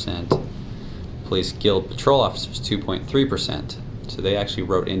 2.5%. Police Guild patrol officers 2.3%. So they actually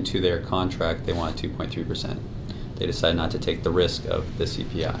wrote into their contract they want 2.3%. They decided not to take the risk of the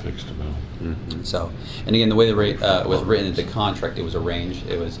CPI. Fixed amount. So, and again, the way the rate was written into the contract, it was a range.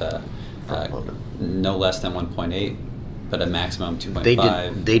 It was no less than 1.8, but a maximum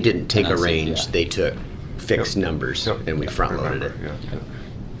 2.5. They didn't take and a not range. CPI. They took fixed numbers and we front loaded it. Yeah.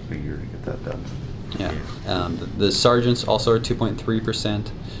 A year to get that done. Yeah. The sergeants also are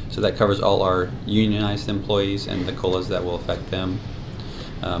 2.3%, so that covers all our unionized employees and the COLAs that will affect them.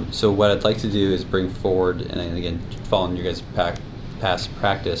 So what I'd like to do is bring forward, and again, following your guys' past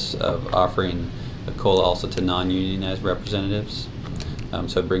practice of offering a COLA also to non-unionized representatives.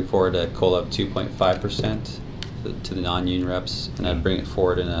 So I'd bring forward a COLA of 2.5% to the non-union reps, and I'd bring it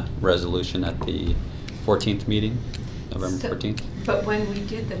forward in a resolution at the 14th meeting, November 14th. But when we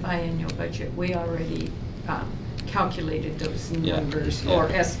did the biennial budget, we already calculated those Yeah. numbers Yeah. or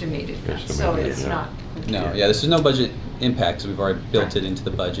estimated them, so Estimated, it's yeah. not. No, yeah, this is no budget impact, because we've already built it into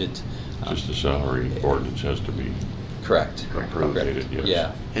the budget. Just the salary ordinance has to be Correct. approved, Correct. yes.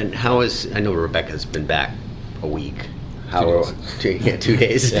 Yeah. And how is, I know Rebecca's been back a week. 2 days. 2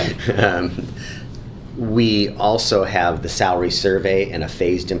 days. Yeah. We also have the salary survey and a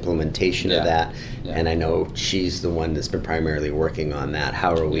phased implementation Yeah. of that. Yeah. And I know she's the one that's been primarily working on that.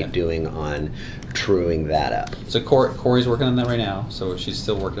 How are we Yeah. doing on truing that up? So Corey's working on that right now, so she's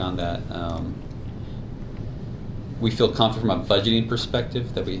still working on that. We feel confident from a budgeting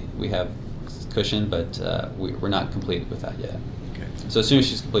perspective that we have cushion, but we're not complete with that yet. Okay. So as soon as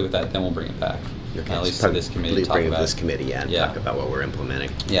she's complete with that, then we'll bring it back. Okay, At least so to this committee to talk bring it about. to this committee, and Yeah. talk about what we're implementing.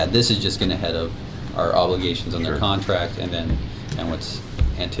 Yeah, this is just getting ahead of our obligations on their Sure. contract and what's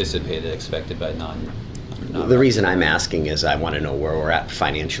anticipated, expected by non. The reason I'm asking is I want to know where we're at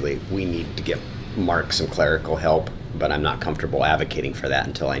financially. We need to get Mark some clerical help, but I'm not comfortable advocating for that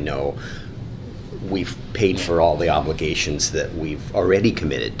until I know we've paid for all the obligations that we've already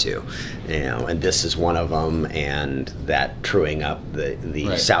committed to. And this is one of them, and that truing up the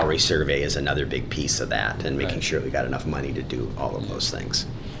Right. salary survey is another big piece of that, and making Right. sure we got enough money to do all of those things.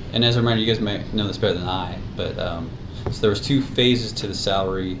 And as a reminder, you guys may know this better than I, but so there was 2 phases to the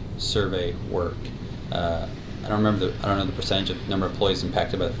salary survey work. I don't know the percentage of number of employees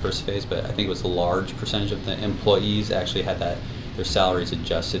impacted by the first phase, but I think it was a large percentage of the employees actually had their salaries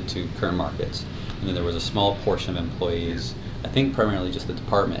adjusted to current markets. And then there was a small portion of employees, I think primarily just the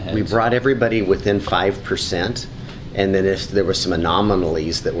department heads. We brought everybody within 5%, and then if there were some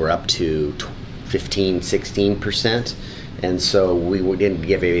anomalies that were up to 15, 16%, and so we didn't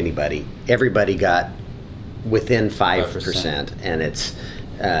give anybody. Everybody got within 5%, and it's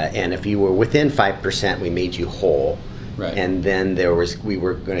and if you were within 5%, we made you whole. Right. And then we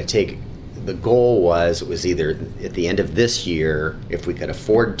were going to take. The goal was it was either at the end of this year, if we could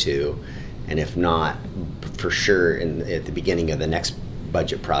afford to, and if not, for sure, at the beginning of the next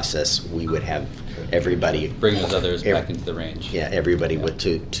budget process, we would have everybody Bring those others back into the range. Yeah, everybody would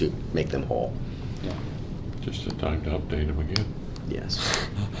to make them whole. Yeah. Just the time to update them again. Yes.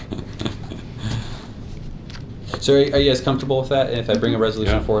 So are you guys comfortable with that? If I bring a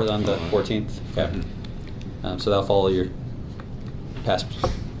resolution Yeah. forward on the 14th? Okay. So that'll follow your past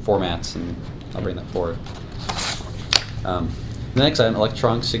formats, and I'll bring that forward. The next item,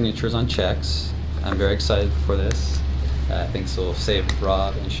 electronic signatures on checks. I'm very excited for this. thinks will save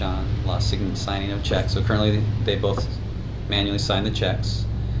Rob and Sean a lot of signing of checks. So currently they both manually sign the checks.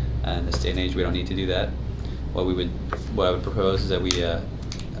 In this day and age, we don't need to do that. What I would propose is that we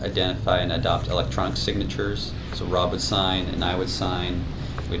identify and adopt electronic signatures. So Rob would sign and I would sign.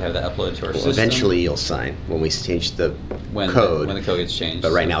 We'd have that uploaded to our system. Eventually you'll sign when we change the code. When the code gets changed.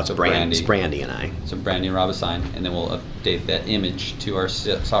 But right now it's so Brandy and I. So Brandy and Rob will sign, and then we'll update that image to our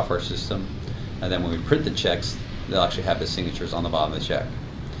software system. And then when we print the checks, they'll actually have the signatures on the bottom of the check.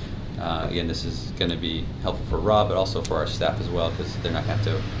 Again, this is going to be helpful for Rob, but also for our staff as well, because they're not going to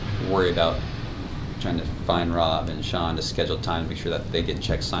have to worry about trying to find Rob and Sean to schedule time to make sure that they get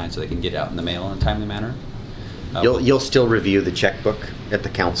checks signed so they can get out in the mail in a timely manner. You'll still review the checkbook at the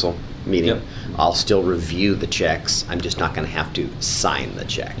council meeting. Yep. I'll still review the checks. I'm just not going to have to sign the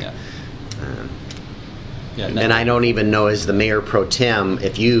check. Yeah. And I don't even know, as the mayor pro tem,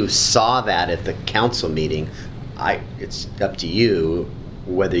 if you saw that at the council meeting, it's up to you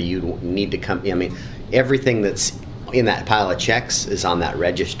whether you need to come. I mean, everything that's in that pile of checks is on that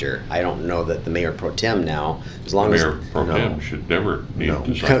register. I don't know that the mayor pro tem now, as long as Mayor pro tem should never need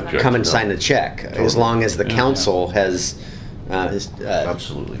to sign checks. come and sign the check, as long as the council has.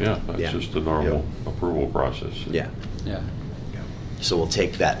 Absolutely. Yeah, that's just the normal approval process. Yeah. Yeah. So we'll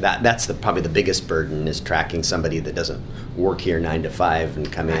take that. That's probably the biggest burden, is tracking somebody that doesn't work here 9 to 5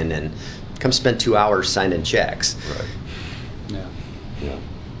 and come in and come spend 2 hours signing checks. Right. Yeah. Yeah.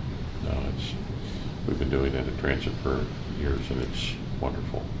 No, we've been doing that in transit for years, and it's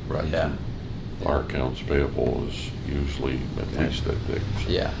wonderful. Right. Yeah. Our accounts payable is usually at least that big. So.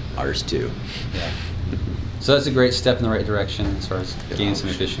 Yeah. Ours too. Yeah. So that's a great step in the right direction as far as gaining some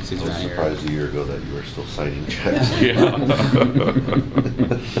efficiencies I was around here. surprised a year ago that you were still signing checks. Yeah.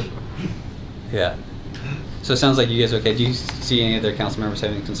 Yeah. So it sounds like you guys are okay. Do you see any other council members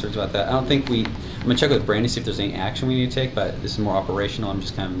having any concerns about that? I don't think I'm gonna check with Brandy, see if there's any action we need to take, but this is more operational. I'm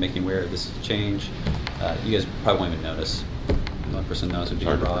just kind of making aware of this change. You guys probably won't even notice. The only person knows would It's be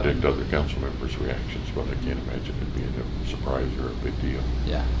hard to Rod. predict other council members' reactions, but I can't imagine it being a surprise or a big deal.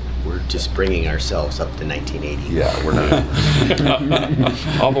 Yeah. We're just bringing ourselves up to 1980. Yeah, we're not.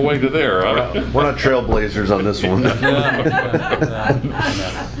 All the way to there, huh? We're not trailblazers on this one. No.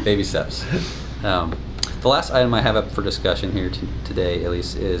 Baby steps. The last item I have up for discussion here today, at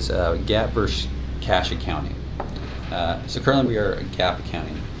least, is GAAP versus cash accounting. So currently we are GAAP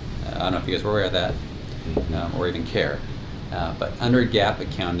accounting. I don't know if you guys were aware of that or even care. But under GAAP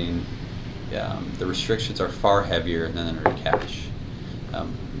accounting, the restrictions are far heavier than under cash.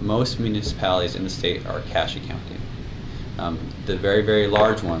 Most municipalities in the state are cash accounting. The very, very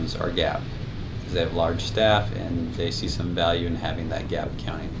large ones are GAAP, because they have large staff and they see some value in having that GAAP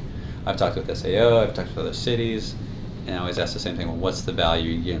accounting. I've talked with SAO, I've talked with other cities, and I always ask the same thing: well, what's the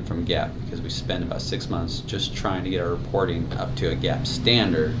value you get from GAAP? Because we spend about 6 months just trying to get our reporting up to a GAAP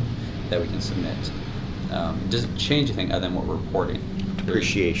standard that we can submit. It doesn't change anything other than what we're reporting.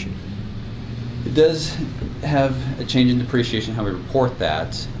 Depreciation. It does have a change in depreciation how we report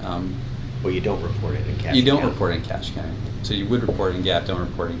that. Well, you don't report it in cash. You don't report it in cash accounting. So you would report it in GAAP, don't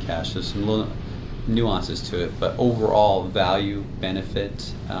report it in cash. There's some little nuances to it, but overall value,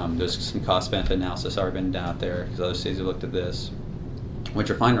 benefit, there's some cost-benefit analysis already been done out there because other cities have looked at this. What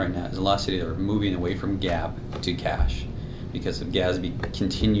you're finding right now is a lot of cities are moving away from GAAP to cash because if GASB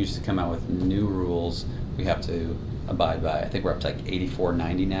continues to come out with new rules we have to abide by. I think we're up to like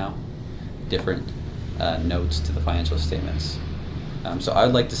 8490 now, different notes to the financial statements. So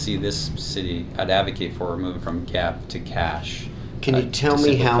I'd like to see this city, I'd advocate for moving from GAAP to cash. Can you tell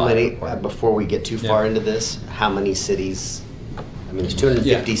me how many, requirement. before we get too far into this, how many cities, I mean, there's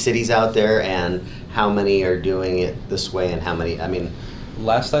 250 Yeah. cities out there, and how many are doing it this way, and how many, I mean...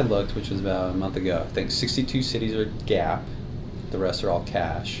 Last I looked, which was about a month ago, I think 62 cities are GAAP, the rest are all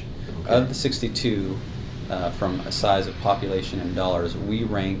cash. Okay. Of the 62, from a size of population and dollars, we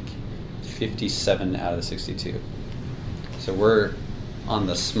rank 57 out of the 62. So we're on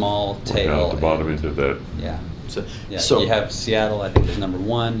the small tail. At the bottom end of that. Yeah. So, Yeah, so you have Seattle, I think, is number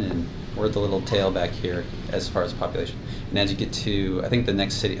 1, and we're the little tail back here as far as population. And as you get to, I think the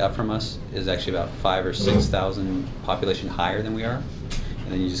next city up from us is actually about 5,000 or 6,000 population higher than we are, and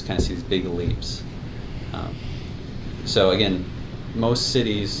then you just kind of see these big leaps. So again, most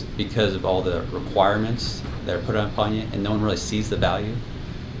cities, because of all the requirements that are put upon you, and no one really sees the value.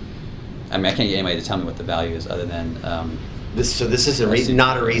 I mean, I can't get anybody to tell me what the value is other than. this is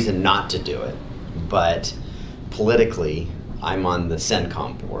not a reason not to do it, but politically, I'm on the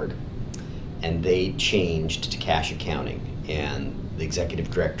CENTCOM board, and they changed to cash accounting, and the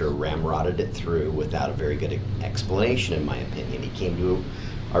executive director ramrodded it through without a very good explanation, in my opinion. He came to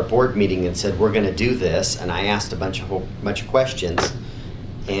our board meeting and said, we're going to do this, and I asked a bunch of questions,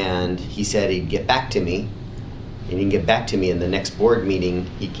 and he said he'd get back to me. He didn't get back to me. In the next board meeting,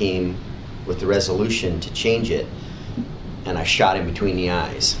 he came with the resolution to change it, and I shot him between the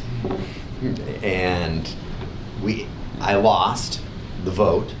eyes. And I lost the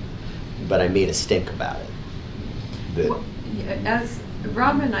vote, but I made a stink about it. Well, as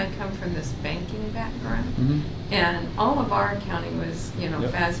Rob and I come from this banking background, and all of our accounting was,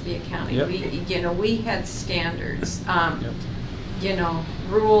 FASB accounting. We had standards,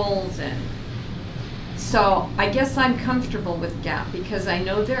 rules, and so I guess I'm comfortable with GAAP because I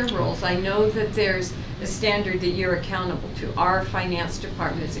know their rules. I know that there's a standard that you're accountable to. Our finance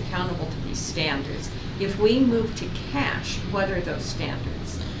department is accountable to these standards. If we move to cash, what are those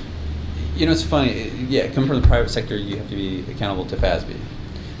standards? It's funny. Coming from the private sector, you have to be accountable to FASB.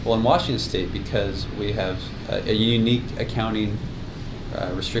 Well, in Washington State, because we have a unique accounting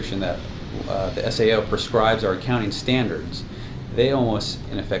restriction that the SAO prescribes our accounting standards, they almost,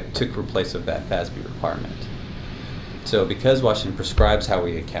 in effect, took replace of that FASB requirement. So because Washington prescribes how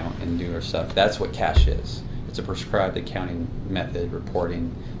we account and do our stuff, that's what cash is. It's a prescribed accounting method,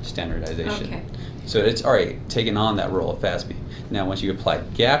 reporting, standardization. Okay. So it's already taken on that role of FASB. Now, once you apply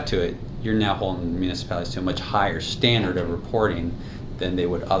GAAP to it, you're now holding municipalities to a much higher standard of reporting than they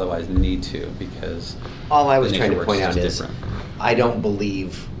would otherwise need to, because all I was trying to point out is different. I don't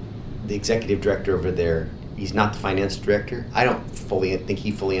believe the executive director over there, he's not the finance director. I don't think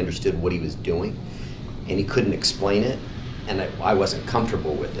he fully understood what he was doing, and he couldn't explain it, and I wasn't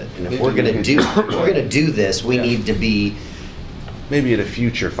comfortable with it. And if we're going to do this, we need to be. Maybe at a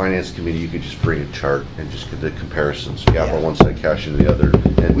future finance committee, you could just bring a chart and just get the comparisons. On one side, cash, and the other.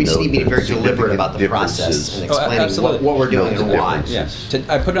 And we just need to be very deliberate about the process and explaining what we're doing and why. Yes,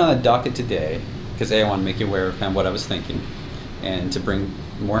 I put it on the docket today because I want to make you aware of kind of what I was thinking, and to bring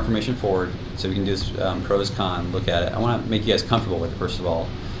more information forward so we can do this pros, cons, look at it. I want to make you guys comfortable with it first of all,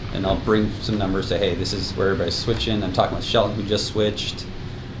 and I'll bring some numbers. Say, hey, this is where everybody's switching. I'm talking with Shelton, who just switched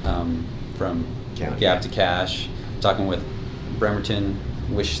from GAAP to cash. I'm talking with Bremerton,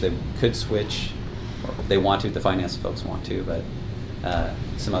 wish they could switch, or they want to, the finance folks want to, but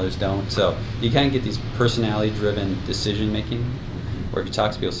some others don't. So you kind of get these personality-driven decision-making, where if you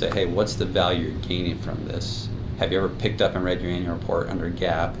talk to people, say, hey, what's the value you're gaining from this? Have you ever picked up and read your annual report under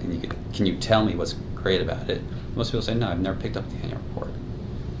GAAP, and can you tell me what's great about it? Most people say, no, I've never picked up the annual report.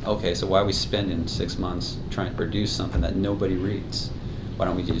 Okay, so why are we spending 6 months trying to produce something that nobody reads? Why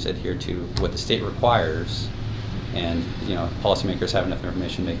don't we just adhere to what the state requires, and policymakers have enough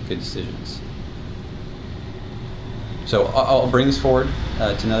information to make good decisions. So I'll bring this forward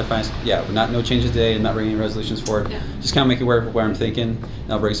to another finance. No changes today. I'm not bringing any resolutions forward. Yeah. Just kind of make you aware of where I'm thinking,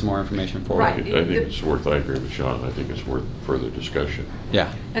 and I'll bring some more information forward. Right. I think it's worth. I agree with Sean. I think it's worth further discussion.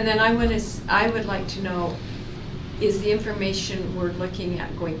 Yeah. And then I would like to know: is the information we're looking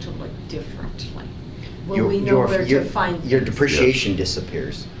at going to look differently? Will we know where to find your depreciation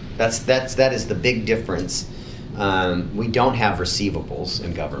disappears? That is the big difference. We don't have receivables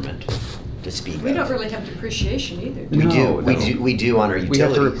in government to speak of. We don't really have depreciation either. We do on our utilities. We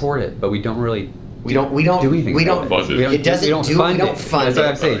have to report it, but we don't really. We don't do anything. We don't fund it. We don't fund it. That's what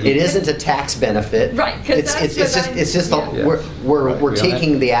I'm saying. It isn't a tax benefit. Right. It's just we're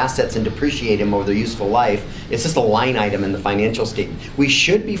taking the assets and depreciating them over their useful life. It's just a line item in the financial statement. We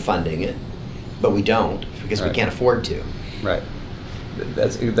should be funding it, but we don't because we can't afford to. Right.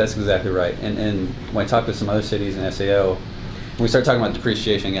 That's exactly right. And when I talk to some other cities in SAO, when we start talking about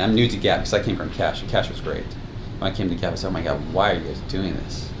depreciation, again, I'm new to GAAP because I came from cash, and cash was great. When I came to GAAP, I said, oh my God, why are you guys doing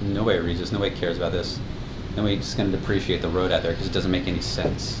this? Nobody reads this, nobody cares about this. Nobody's just going to depreciate the road out there because it doesn't make any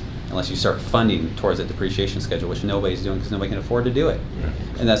sense unless you start funding towards a depreciation schedule, which nobody's doing because nobody can afford to do it. Yeah.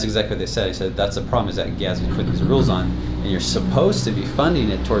 And that's exactly what they said. He said, that's the problem, is that GASB put these rules on, and you're supposed to be funding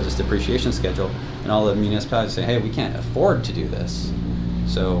it towards this depreciation schedule, and all the municipalities say, hey, we can't afford to do this.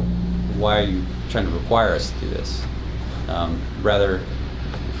 So why are you trying to require us to do this? Rather,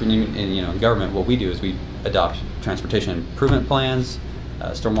 in government, what we do is we adopt transportation improvement plans,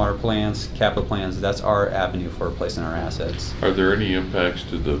 stormwater plans, capital plans. That's our avenue for replacing our assets. Are there any impacts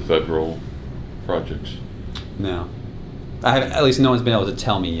to the federal projects? No. At least no one's been able to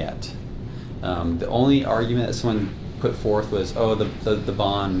tell me yet. The only argument that someone put forth was, the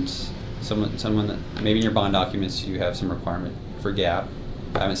bonds, someone that, maybe in your bond documents you have some requirement for GAAP.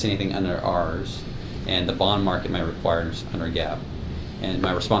 I haven't seen anything under ours, and the bond market might require under GAAP. And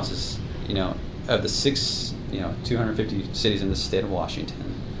my response is, of the 250 cities in the state of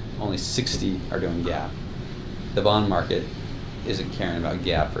Washington, only 60 are doing GAAP. The bond market isn't caring about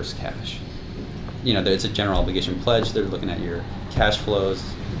GAAP versus cash. you know, it's a general obligation pledge. They're looking at your cash flows.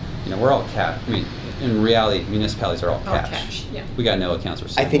 You know, we're all cash. I mean, in reality, municipalities are all cash. Yeah. We got no accounts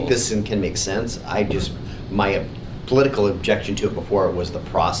receivable. I think this can make sense. I just, my political objection to it before was the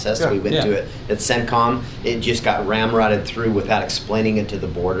process. We went to it at CENTCOM. It just got ramrodded through without explaining it to the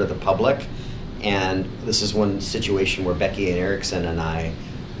board or the public. And this is one situation where Becky and Erickson and I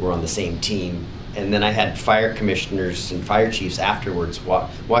were on the same team. And then I had fire commissioners and fire chiefs afterwards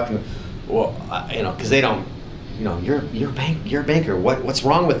walking, well, you know, because they don't, you know, you're a banker. What's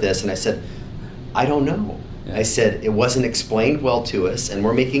wrong with this? And I said, I don't know. Yeah. I said, it wasn't explained well to us, and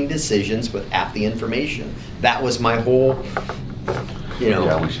we're making decisions with half the information. That was my whole, you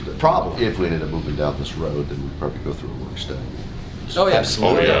know, problem. If we ended up moving down this road, then we'd probably go through a work study. Oh yeah,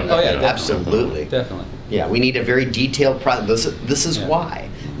 absolutely. Definitely. Absolutely. Definitely. Yeah, we need a very detailed process. This is why.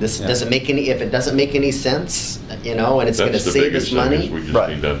 This doesn't make any. If it doesn't make any sense, you know, and it's going to save us money. We just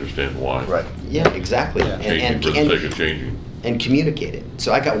need to understand why. Right. Yeah, exactly. Yeah. And for the sake of changing. And communicate it.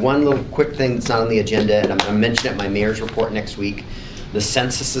 So I got one little quick thing that's not on the agenda, and I'm going to mention it in my mayor's report next week. The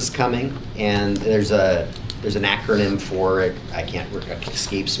census is coming, and there's an acronym for it. It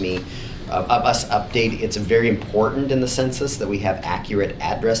escapes me. Us update. It's very important in the census that we have accurate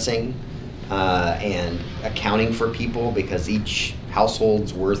addressing and accounting for people, because each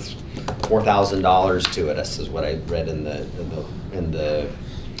household's worth $4,000 to it. This is what I read in the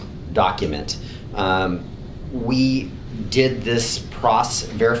document. We did this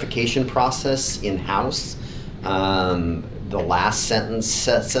verification process in-house. The last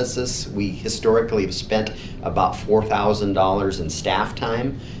census, we historically have spent about $4,000 in staff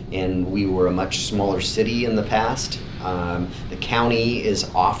time, and we were a much smaller city in the past. The county is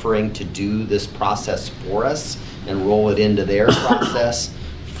offering to do this process for us and roll it into their process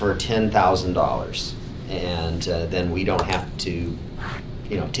for $10,000. And then we don't have to,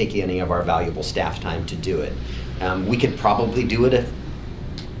 you know, take any of our valuable staff time to do it. We could probably do it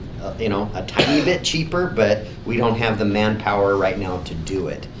a tiny bit cheaper, but we don't have the manpower right now to do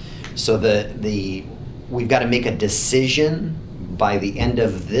it. So we've got to make a decision by the end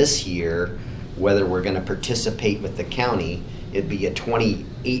of this year whether we're going to participate with the county. It'd be a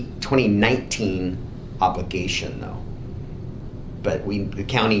 2019 obligation, though. But the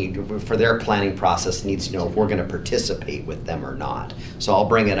county, for their planning process, needs to know if we're going to participate with them or not. So I'll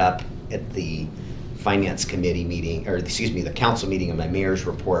bring it up at the finance committee meeting, or the council meeting of my mayor's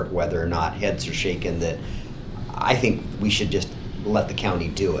report, whether or not heads are shaken that I think we should just let the county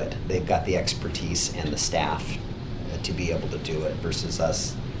do it. They've got the expertise and the staff to be able to do it versus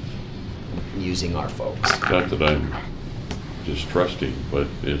us using our folks. Not that I'm distrusting, but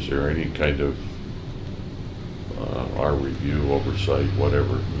is there any kind of our review, oversight,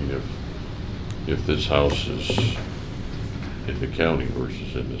 whatever? I mean, if this house is in the county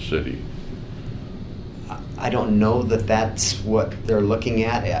versus in the city, I don't know that that's what they're looking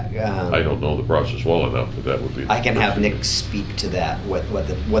at. I don't know the process well enough that would be. I can have Nick speak to that, what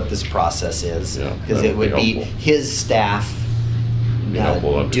this process is, because Yeah, it would be his staff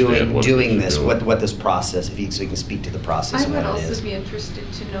doing this, what this process, so he can speak to the process and what it is. I would also be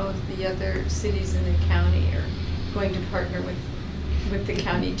interested to know if the other cities in the county are going to partner with the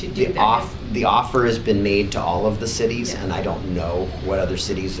county to do that. The offer has been made to all of the cities, and I don't know what other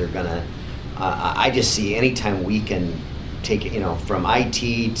cities are gonna. I just see anytime we can take it, from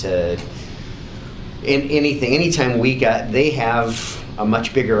IT to anything, anytime they have a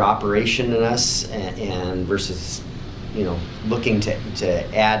much bigger operation than us, and versus, looking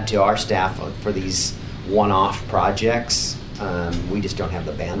to add to our staff for these one-off projects, we just don't have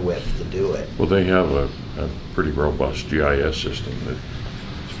the bandwidth to do it. Well, they have a pretty robust GIS system that's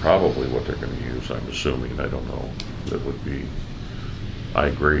probably what they're going to use, I'm assuming. I don't know. That would be. I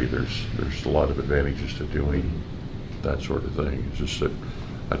agree. There's a lot of advantages to doing that sort of thing. It's just that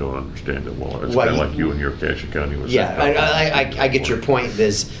I don't understand it well. It's kind of like you and your cash accounting. Yeah, I get your point.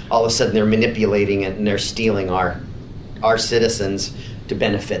 Is all of a sudden they're manipulating it and they're stealing our citizens to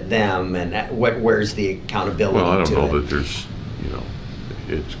benefit them, and where's the accountability? Well, I don't know it? that there's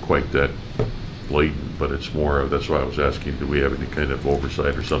it's quite that blatant, but it's more of, that's why I was asking, do we have any kind of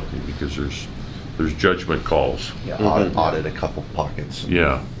oversight or something, because there's judgment calls. Yeah, audit a couple pockets.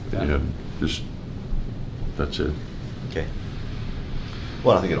 Yeah, and just that's it. Okay.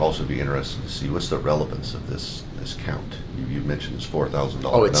 Well, I think it'd also be interesting to see what's the relevance of this count. You mentioned this $4,000.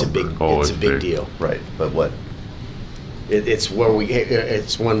 Oh, it's number. it's a big deal. Right, but what? It's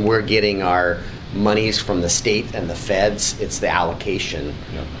when we're getting our monies from the state and the feds. It's the allocation.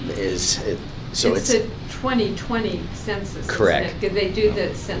 Yeah. So it's a 2020 census. Correct. Isn't it? They do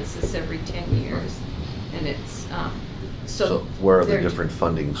the census every 10 years, and it's So where are the they're- different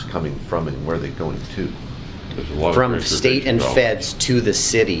fundings coming from and where are they going to? There's a lot of From state and transportation dollars. feds to the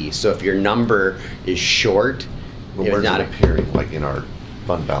city. So if your number is short, Well, it's where's not it appearing, like in our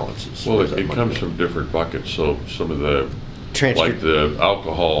fund balances? Well, Where's that it money comes going? from different buckets, so some of the, Transfer- like the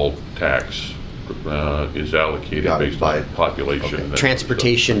alcohol tax is allocated Got it, based by- on population. okay. that sort of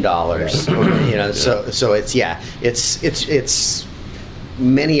transportation dollars. You know, so it's it's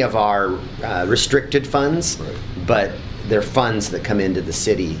many of our restricted funds, Right. but they're funds that come into the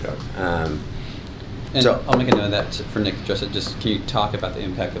city. And So- I'll make a note of that for Nick. Just can you talk about the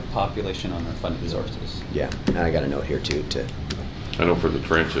impact of population on our funding sources? Yeah, and I got a note here too. stuff. I know for the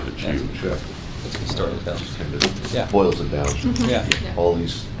transit, it's Yeah. huge. Yeah, Let's get started with that. kind of Yeah. boils it down. Yeah. Yeah. All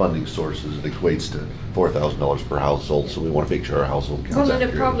these funding sources, it equates to $4,000 per household, so we want to make sure our household counts. Well, and it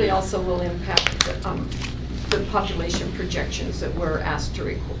accurately. probably also will impact the population projections that we're asked to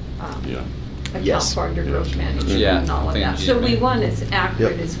Yeah. account Yes. for under growth Yes. management Yeah, and all of that. things So you- we want as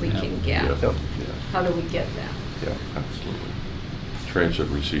accurate Yep. as we Yeah. can Yeah. get. Yep, How do we get that? yeah, absolutely. Transit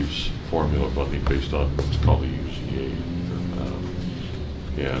receives formula funding based on what's called the UCA.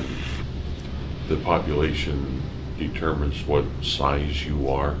 And the population determines what size you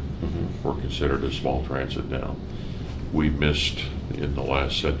are. We're considered a small transit now. We missed in the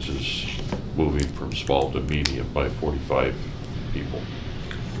last census moving from small to medium by 45 people.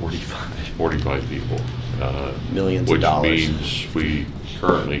 45 people. Millions of dollars. Which means we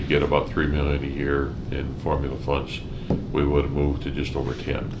currently get about 3 million a year in formula funds. We would have moved to just over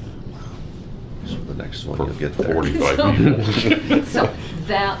 10 So the next one for you'll get there. 45 people. So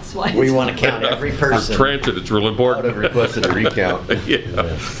that's why. We it's- want to count every person. Transit, it's real I would have important. requested a recount.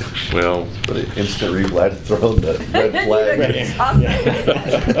 Yeah. Well, But an instant reply thrown the red flag.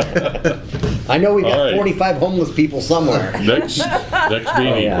 I know we got All right. 45 homeless people somewhere. next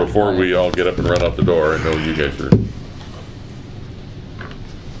meeting, yeah. before we all get up and run out the door, I know you guys are.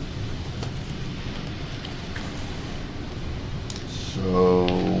 So,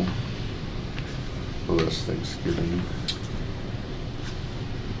 well, that's Thanksgiving.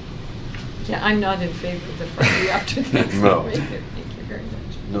 Yeah, I'm not in favor of the Friday after Thanksgiving. No. Thank you very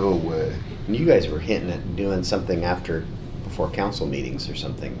much. No way. You guys were hinting at doing something before council meetings or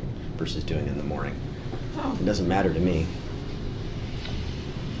something versus doing it in the morning. Oh. It doesn't matter to me.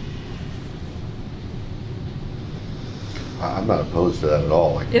 I'm not opposed to that at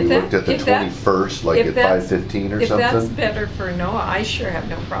all. Like, we If that- looked at the if that- 21st, like if at that's- 5:15 or If that's something. better for Noah, I sure have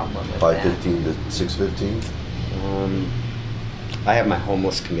no problem with that. 5:15 to 6:15. I have my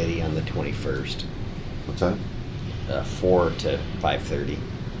homeless committee on the 21st, What's that? 4 to 5:30.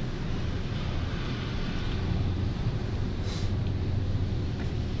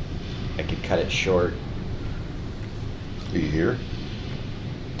 I could cut it short Are you here?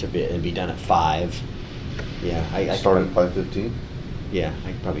 and be done at 5. Yeah, I Start at could- 5:15. Yeah,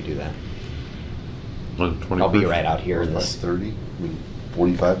 I could probably do that. On the 21st. I'll be right out here in this. 5:30. I mean,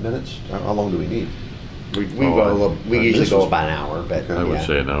 45 minutes. How long do we need? We Oh, go a little, we and usually this go is- about an hour, but Okay. I would yeah.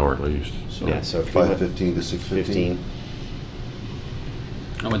 say an hour at least. So. Yeah, so if we went 5:15 to 6:15. 15.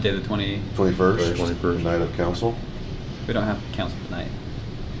 On what day, the 21st. 21st. Night of council. we don't have council tonight.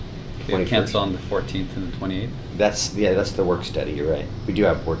 We have 21st. council on the 14th and the 28th. That's the work study. You're right. We do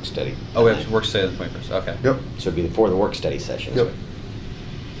have work study. Oh, we have work study on the 21st. Okay. Yep. So it'd be before the work study sessions. Yep.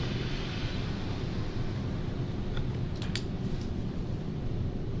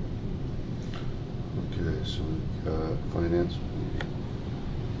 Okay, so we've got finance.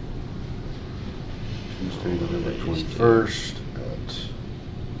 Tuesday, November 21st at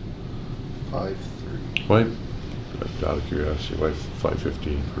 5:30. Why, out of curiosity, why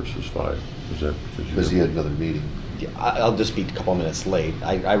 5:15 versus 5? Is that Because he had another meeting. Yeah, I'll just be a couple minutes late.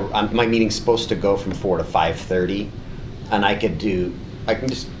 My meeting's supposed to go from 4 to 5:30, and I can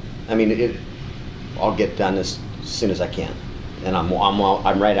just, I'll get done as soon as I can, and I'm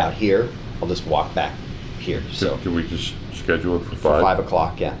right out here. I'll just walk back here. So Can we just schedule it for for 5? 5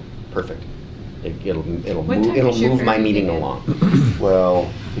 o'clock, yeah, perfect. It'll What time is your move my ferry meeting meeting? along.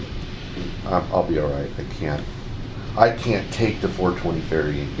 Well, I'll be all right. I can't take the 420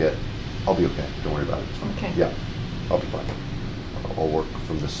 ferry and I'll be okay. Don't worry about it. Okay. Yeah, I'll be fine. I'll work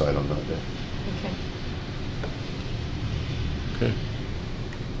from this side on that day. Okay. Okay.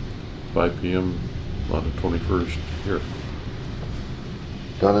 5 p.m. on the 21st here.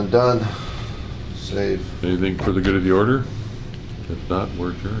 Done and done. Save. Anything for the good of the order? If not,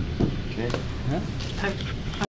 we're adjourned. Okay. I'm